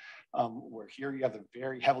tropics. Where here you have the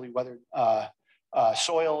very heavily weathered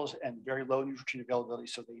soils and very low nutrient availability,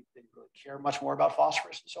 so they really care much more about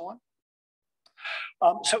phosphorus and so on.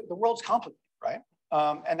 So the world's complicated, right?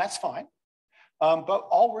 And that's fine. But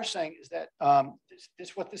all we're saying is that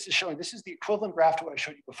what this is showing, this is the equivalent graph to what I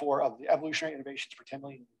showed you before of the evolutionary innovations for 10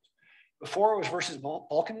 million years. Before it was versus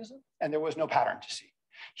volcanism, and there was no pattern to see.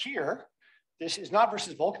 Here, this is not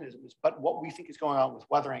versus volcanism, but what we think is going on with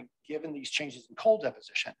weathering, given these changes in coal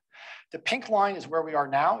deposition. The pink line is where we are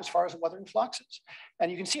now as far as the weathering fluxes.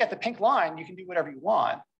 And you can see at the pink line, you can do whatever you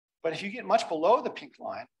want. But if you get much below the pink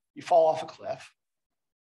line, you fall off a cliff.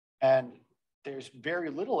 And there's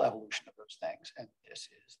very little evolution of those things. And this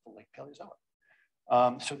is the late Paleozoic.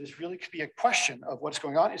 So this really could be a question of what's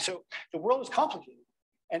going on. And so the world is complicated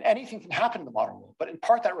and anything can happen in the modern world, but in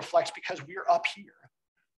part that reflects because we're up here.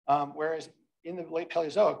 Whereas in the late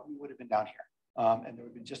Paleozoic, we would have been down here. And there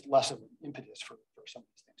would have been just less of an impetus for some of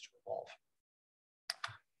these things to evolve.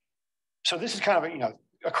 So this is kind of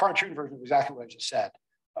a cartoon version of exactly what I just said.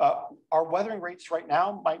 Our weathering rates right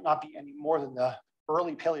now might not be any more than the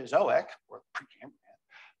early Paleozoic or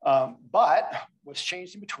Precambrian. But what's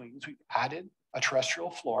changed in between is we've added a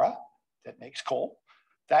terrestrial flora that makes coal.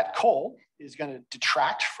 That coal is going to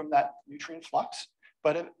detract from that nutrient flux.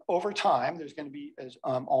 But over time, there's going to be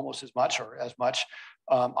almost as much or as much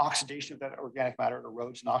oxidation of that organic matter. It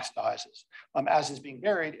erodes and oxidizes as is being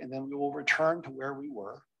buried. And then we will return to where we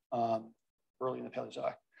were early in the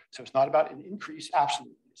Paleozoic. So it's not about an increase,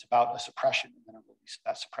 absolutely. It's about a suppression and then a release of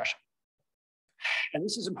that suppression. And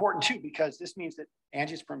this is important too, because this means that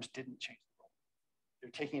angiosperms didn't change the world.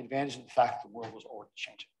 They're taking advantage of the fact that the world was already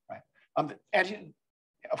changing, right?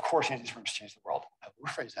 Of course, angiosperms changed the world. I will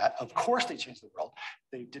rephrase that. Of course, they changed the world.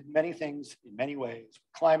 They did many things in many ways,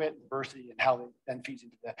 climate, diversity, and how they then feeds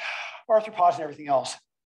into the arthropods and everything else.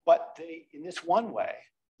 But they, in this one way,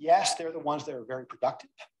 yes, they're the ones that are very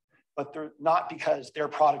productive, but they're not because their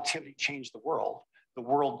productivity changed the world. The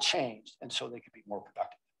world changed, and so they could be more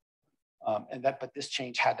productive. But this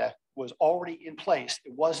change was already in place.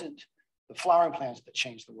 It wasn't the flowering plants that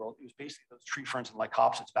changed the world. It was basically those tree ferns and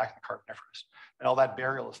lycopsids back in the Carboniferous. And all that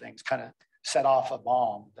burial of things kind of set off a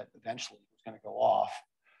bomb that eventually was going to go off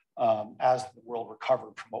as the world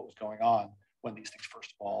recovered from what was going on when these things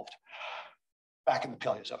first evolved back in the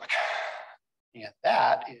Paleozoic. And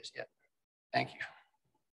that is it. Thank you.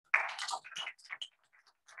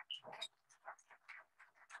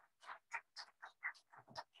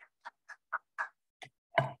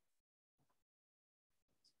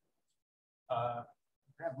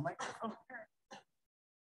 Grab the microphone here.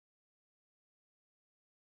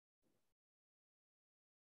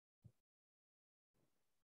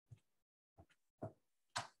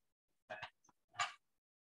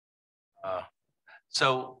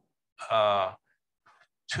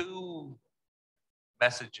 Two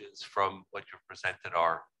messages from what you've presented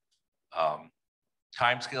are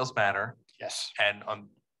timescales matter. Yes. And on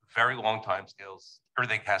very long timescales,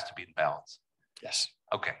 everything has to be in balance. Yes.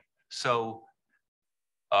 Okay. So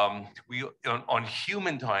we on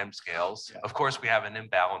human timescales, of course, we have an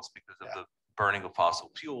imbalance because of the burning of fossil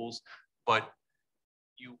fuels, but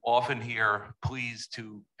you often hear pleas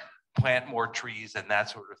to plant more trees and that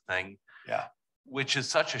sort of thing. Yeah. Which is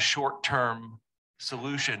such a short-term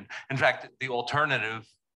solution. In fact, the alternative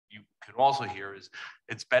you can also hear is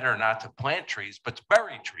it's better not to plant trees, but to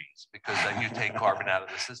bury trees, because then you take carbon out of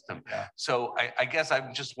the system. Yeah. So I guess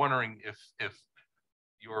I'm just wondering if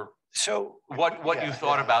you're what you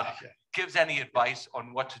thought about gives any advice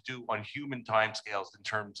on what to do on human timescales in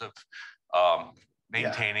terms of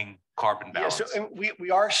maintaining carbon balance. Yeah, so we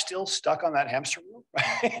are still stuck on that hamster wheel,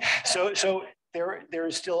 right? so there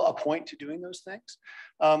is still a point to doing those things.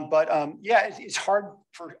 Yeah, it's hard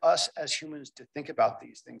for us as humans to think about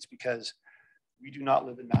these things because we do not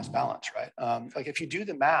live in mass balance, right? Like if you do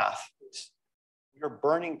the math, we're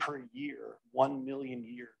burning per year 1 million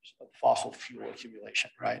years of fossil fuel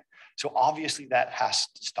accumulation, right? So obviously that has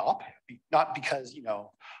to stop, not because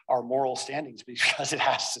our moral standings, because it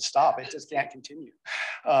has to stop. It just can't continue.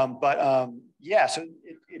 Yeah, so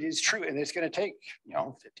it is true, and it's going to take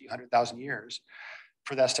 50, 100,000 years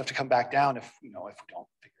for that stuff to come back down if we don't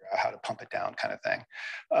figure out how to pump it down, kind of thing.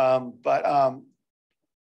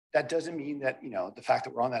 That doesn't mean that, the fact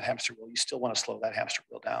that we're on that hamster wheel, you still want to slow that hamster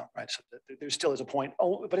wheel down, right? So there still is a point,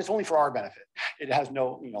 but it's only for our benefit. It has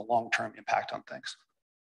no, long-term impact on things.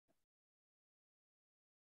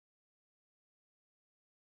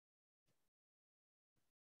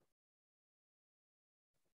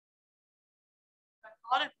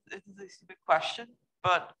 I thought it's a stupid question,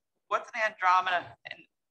 but what's an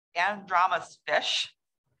Androma's fish?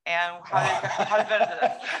 And how to benefit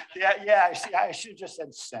it? Yeah. I should have just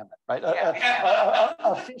said salmon, right?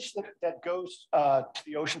 A fish that goes to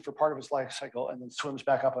the ocean for part of its life cycle and then swims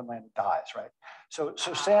back up on land and dies, right? So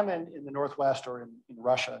salmon in the Northwest or in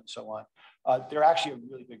Russia and so on, they're actually a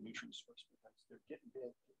really big nutrient source because they're getting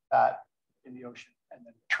big, fat in the ocean and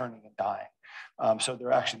then returning and dying. So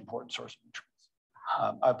they're actually an important source of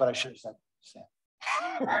nutrients. But I should have said salmon.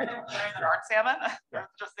 There aren't salmon? Or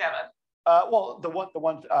just salmon? Well, the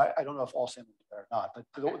one I don't know if all salmon do that or not, but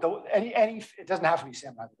any it doesn't have to be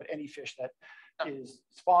salmon either, but any fish that is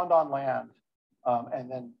spawned on land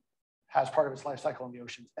and then has part of its life cycle in the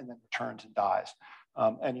oceans and then returns and dies.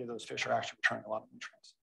 Any of those fish are actually returning a lot of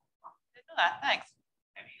nutrients. I didn't know that. Thanks.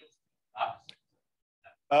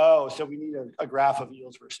 Oh, so we need a graph of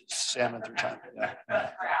eels versus salmon through time. Yeah.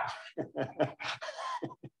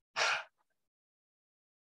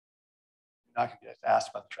 Not going to get asked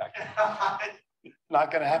about the tractor.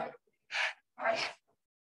 Not going to happen.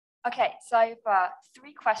 Okay, so I have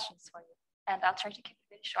 3 questions for you, and I'll try to keep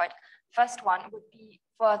it really short. First one would be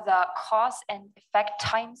for the cause and effect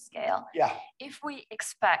timescale. Yeah. If we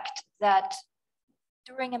expect that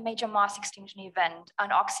during a major mass extinction event,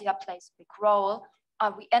 anoxia plays a big role,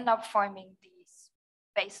 we end up forming these,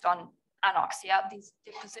 based on anoxia, these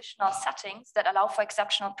depositional settings that allow for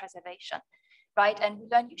exceptional preservation, right? And we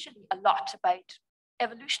learn usually a lot about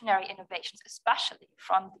evolutionary innovations, especially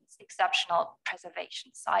from these exceptional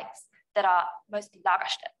preservation sites that are mostly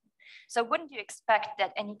Lagerstätten. So wouldn't you expect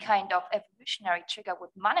that any kind of evolutionary trigger would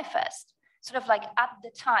manifest sort of like at the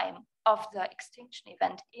time of the extinction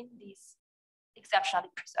event in these exceptionally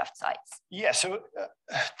preserved sites? Yeah, so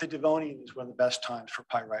the Devonian is one of the best times for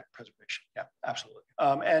pyrite preservation. Yeah, absolutely.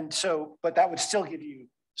 And so, but that would still give you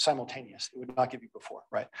simultaneous. It would not give you before,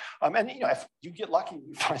 right? And you know, if you get lucky,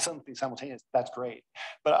 you find something simultaneous, that's great.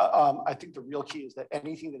 But I think the real key is that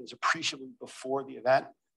anything that is appreciably before the event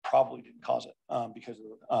probably didn't cause it because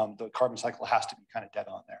of, the carbon cycle has to be kind of dead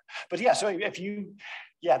on there. But yeah, so if you,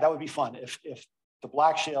 yeah, that would be fun if the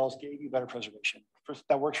black shales gave you better preservation.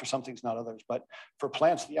 That works for some things, not others. But for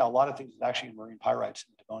plants, yeah, a lot of things is actually in marine pyrites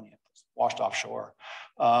in the Devonian, washed offshore.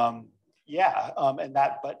 And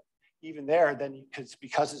that, but even there, then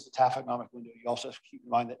because it's a taphonomic window, you also have to keep in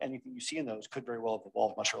mind that anything you see in those could very well have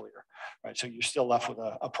evolved much earlier, right? So you're still left with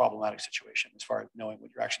a problematic situation as far as knowing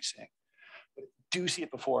what you're actually seeing. But if you do see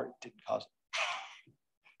it before, it didn't cause it.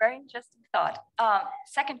 Very interesting thought.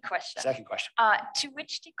 Second question. Second question. To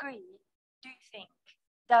which degree do you think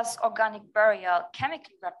does organic burial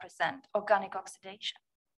chemically represent organic oxidation?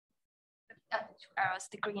 The 2 arrows,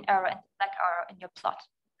 the green arrow and the black arrow in your plot.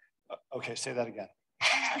 Okay, say that again.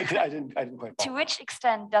 I didn't quite follow. To which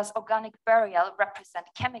extent does organic burial represent,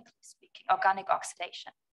 chemically speaking, organic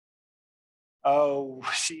oxidation? Oh,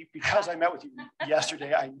 see, because I met with you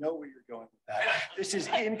yesterday, I know where you're going with that. This is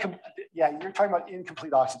incomplete. Yeah, you're talking about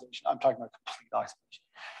incomplete oxidation. I'm talking about complete oxidation.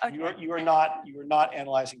 Okay. You are not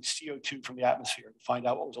analyzing CO2 from the atmosphere to find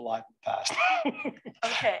out what was alive in the past.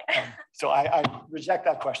 Okay. So I reject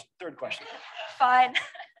that question. Third question. Fine.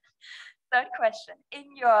 Third question.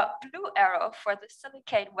 In your blue arrow for the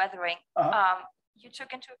silicate weathering, you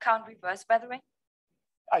took into account reverse weathering?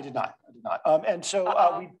 I did not. And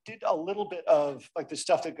so we did a little bit of like the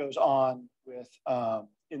stuff that goes on with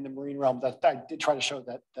in the marine realm that I did try to show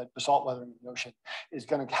that basalt weathering in the ocean is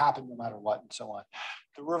going to happen no matter what and so on.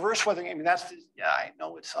 The reverse weathering, I mean, I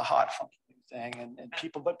know it's a hot, funky thing, and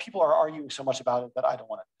people are arguing so much about it that I don't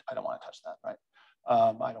want to touch that, right?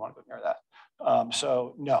 I don't want to go near that.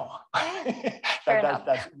 So no,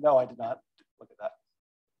 no, I did not look at that.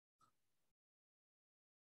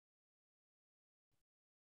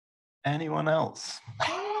 Anyone else?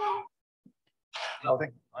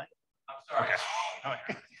 Nothing. I'm sorry.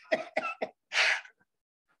 Okay.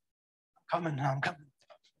 I'm coming.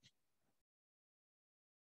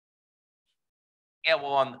 Yeah,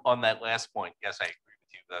 well, on that last point, yes, I agree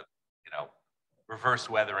with you that, you know, reverse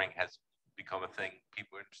weathering has become a thing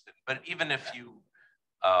people are interested in. But even if you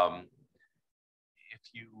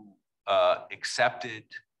accepted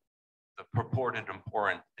the purported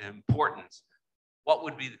importance,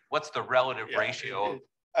 what's the relative ratio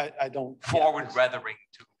of forward weathering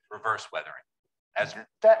to reverse weathering?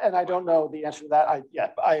 And I don't know the answer to that.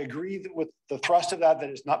 I agree with the thrust of that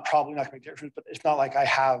is probably not going to make a difference, but it's not like I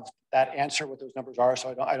have that answer what those numbers are,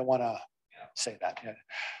 so I don't want to say that. Yeah.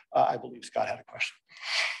 I believe Scott had a question.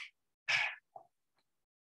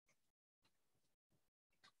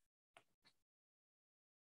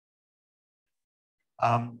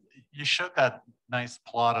 You showed that nice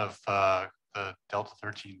plot of the delta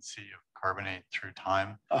 13C of carbonate through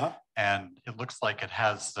time, and it looks like it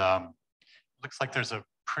has. Looks like there's a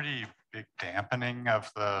pretty big dampening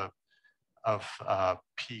of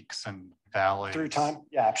peaks and valleys through time.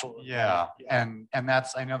 Yeah, absolutely. Yeah. And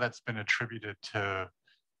that's, I know that's been attributed to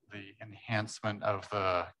the enhancement of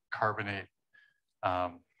the carbonate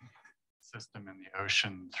system in the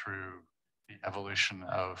ocean through the evolution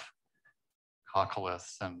of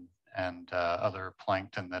coccoliths and other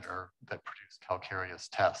plankton that produce calcareous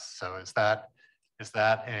tests. So is that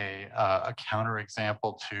a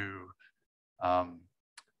counterexample to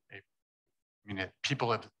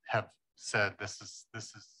people have said this is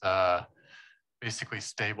basically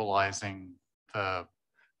stabilizing the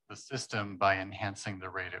system by enhancing the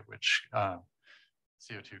rate at which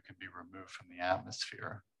CO2 can be removed from the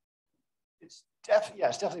atmosphere. it's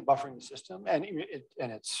definitely buffering the system, and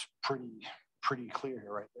it's pretty clear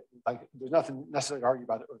here, right? Like there's nothing necessarily to argue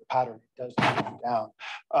about it, or the pattern does go down.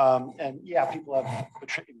 And yeah, people have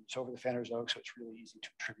attributes over the Phanerozoic, so it's really easy to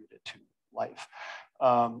attribute it to life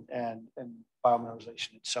and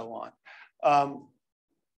biomineralization and so on.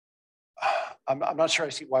 I'm not sure I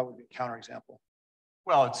see why would be a counterexample.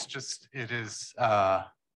 Well, it is.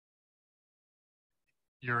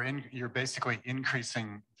 You're basically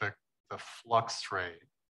increasing the flux rate,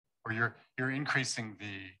 or you're increasing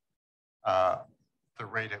the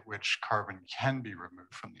rate at which carbon can be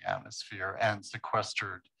removed from the atmosphere and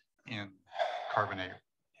sequestered in carbonate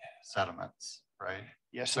sediments, right?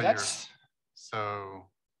 Yeah, so that's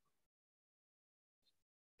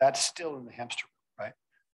still in the hamster wheel, right?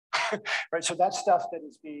 Right, so that stuff that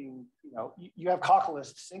is being, you have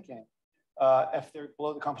coccoliths sinking. If they're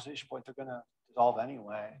below the composition point, they're going to dissolve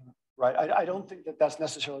anyway, right? I don't think that that's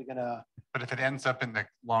necessarily going to. But if it ends up in the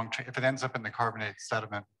if it ends up in the carbonate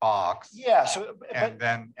sediment box, yeah. So and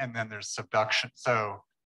then there's subduction. So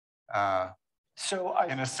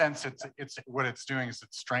in a sense, it's what it's doing is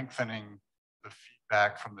it's strengthening the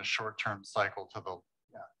feedback from the short-term cycle to the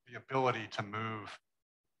ability to move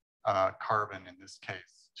carbon in this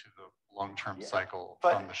case to the long-term cycle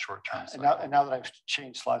from the short-term cycle. And now that I've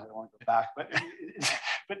changed slides, I don't want to go back. But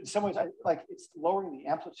in some ways, it's lowering the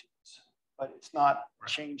amplitudes, but it's not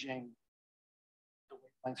changing the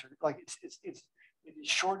wavelengths. Like it is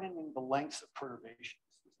shortening the lengths of perturbations.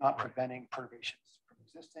 It's not preventing perturbations from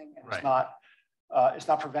existing, and it's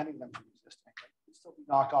not preventing them from existing. Right? It can still be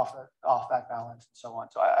knocked off that balance and so on.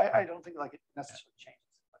 So I don't think it necessarily changes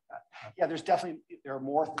like that. Yeah, there are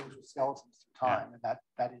more things with skeletons through time, and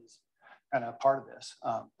that is kind of part of this.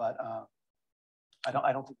 But I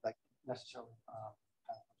don't think necessarily.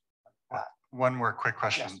 One more quick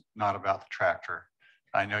question, not about the tractor.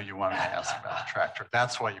 I know you wanted to ask about the tractor.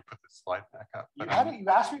 That's why you put this slide back up. But you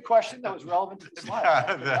asked me a question that was relevant to the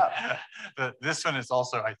slide. This one is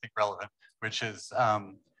also, I think, relevant, which is,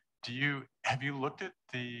 have you looked at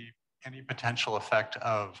any potential effect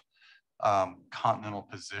of continental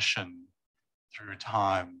position through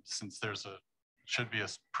time, since should be a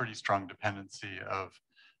pretty strong dependency of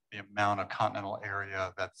the amount of continental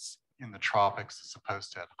area that's in the tropics as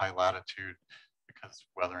opposed to at high latitude, because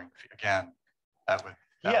weathering, again,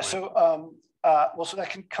 so that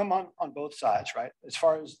can come on both sides, right? As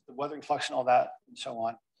far as the weathering flux and all that and so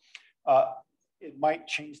on, it might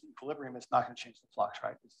change the equilibrium. It's not going to change the flux,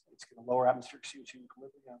 right? It's going to lower atmospheric CO2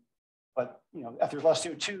 equilibrium. But if there's less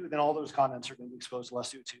CO2, then all those continents are going to be exposed to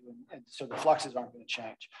less CO2, and so the fluxes aren't going to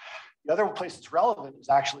change. The other place that's relevant is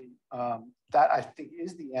actually that I think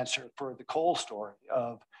is the answer for the coal story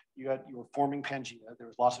of you were forming Pangea. There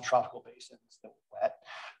was lots of tropical basins that were wet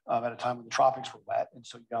at a time when the tropics were wet, and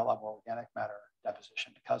so you got a lot more organic matter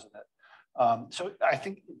deposition because of it. So I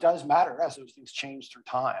think it does matter as those things change through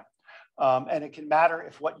time, and it can matter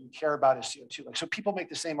if what you care about is CO2. So people make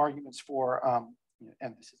the same arguments for,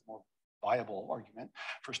 and this is a more viable argument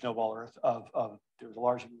for snowball Earth of there was a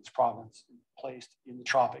large igneous province placed in the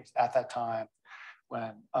tropics at that time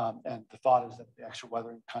when, and the thought is that the extra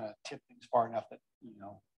weathering kind of tipped things far enough that you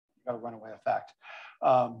got a runaway effect.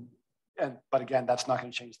 But again, that's not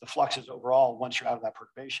going to change the fluxes overall once you're out of that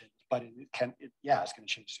perturbation. But it's going to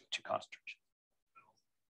change CO2 concentration.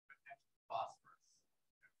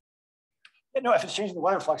 Yeah, no, if it's changing the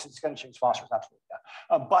weather fluxes, it's going to change phosphorus, absolutely.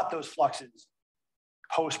 Yeah. But those fluxes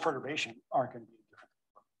post perturbation aren't going to be different,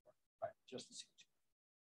 right? Just the CO2.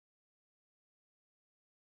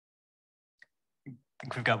 I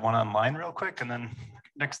think we've got one online real quick, and then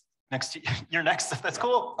you're next, if that's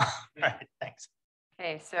cool. All right, thanks.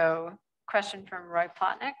 Okay, so question from Roy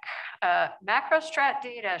Plotnick. Macrostrat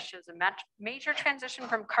data shows a major transition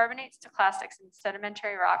from carbonates to clastics in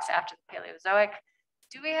sedimentary rocks after the Paleozoic.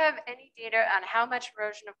 Do we have any data on how much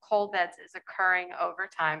erosion of coal beds is occurring over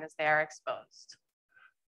time as they are exposed?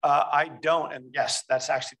 I don't, and yes, that's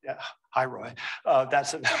actually, hi Roy,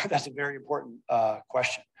 that's a very important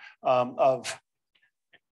question.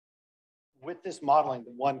 With this modeling,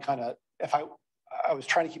 the one kind of, I was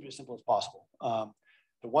trying to keep it as simple as possible.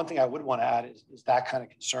 The one thing I would want to add is that kind of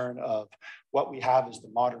concern of what we have is the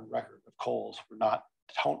modern record of coals.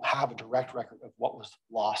 Don't have a direct record of what was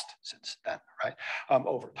lost since then, right?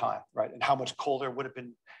 Over time, right? And how much coal there would have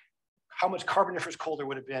been, how much carboniferous coal there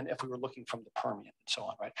would have been if we were looking from the Permian and so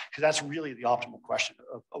on, right? Because that's really the optimal question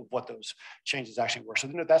of what those changes actually were.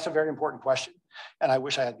 So that's a very important question. And I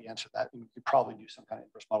wish I had the answer to that. And we could probably do some kind of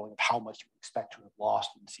inverse modeling of how much you would expect to have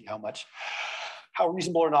lost and see how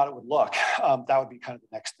reasonable or not it would look. That would be kind of the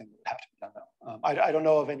next thing that would have to be done though. I don't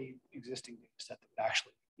know of any existing data set that would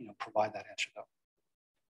actually, provide that answer though.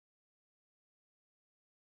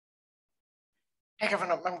 Hey,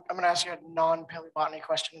 Kevin, I'm going to ask you a non-paleobotany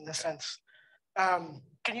question in this sense.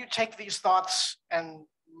 Can you take these thoughts and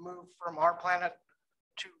move from our planet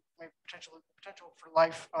to maybe potential for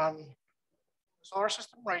life on the solar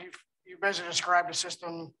system? Right, you basically described a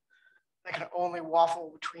system that can only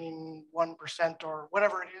waffle between 1% or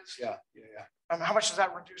whatever it is. Yeah. How much does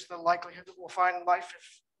that reduce the likelihood that we'll find life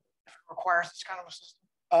if it requires this kind of a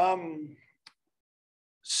system?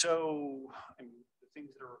 So I mean, the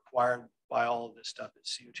things that are required by all of this stuff is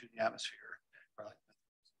CO2 in the atmosphere, or like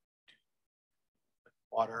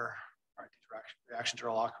water, right? These reactions are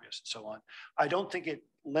all aqueous and so on. I don't think it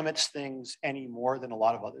limits things any more than a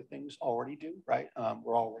lot of other things already do, right?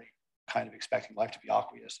 We're already kind of expecting life to be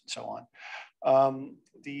aqueous and so on.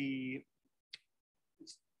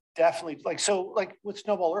 It's definitely like with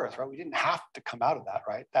snowball Earth, right? We didn't have to come out of that,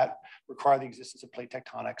 right? That required the existence of plate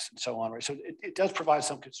tectonics and so on, right? So it does provide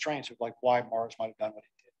some constraints of like why Mars might have done what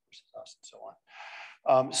it did versus us and so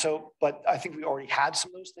on. But I think we already had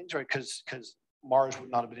some of those things, right? Because Mars would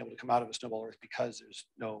not have been able to come out of a snowball Earth because there's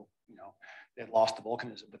no, they had lost the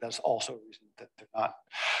volcanism, but that's also a reason that they're not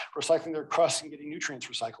recycling their crust and getting nutrients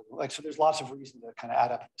recycled. Like, so there's lots of reasons that kind of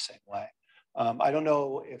add up in the same way. I don't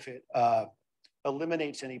know if it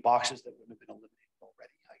eliminates any boxes that wouldn't have been eliminated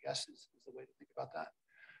already, I guess is the way to think about that.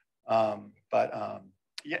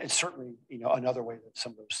 Yeah, it's certainly, another way that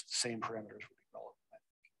some of those same parameters would be relevant.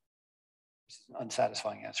 This is an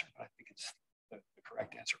unsatisfying answer, but I think it's the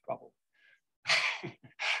correct answer probably.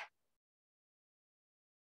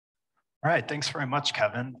 All right, thanks very much,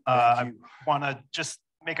 Kevin. Thank you. I want to just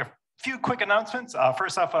make a few quick announcements.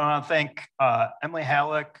 First off, I want to thank Emily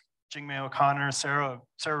Halleck, Jingmei O'Connor, Sarah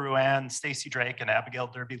Ruan, Stacy Drake, and Abigail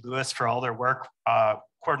Derby-Lewis for all their work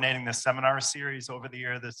coordinating this seminar series over the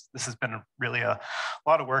year. This has been really a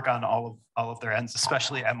lot of work on all of their ends,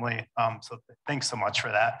 especially Emily. So thanks so much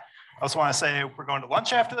for that. I also want to say we're going to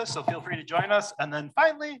lunch after this, so feel free to join us. And then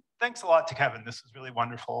finally, thanks a lot to Kevin. This was really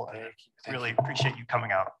wonderful. I really appreciate you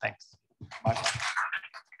coming out. Thanks. My pleasure.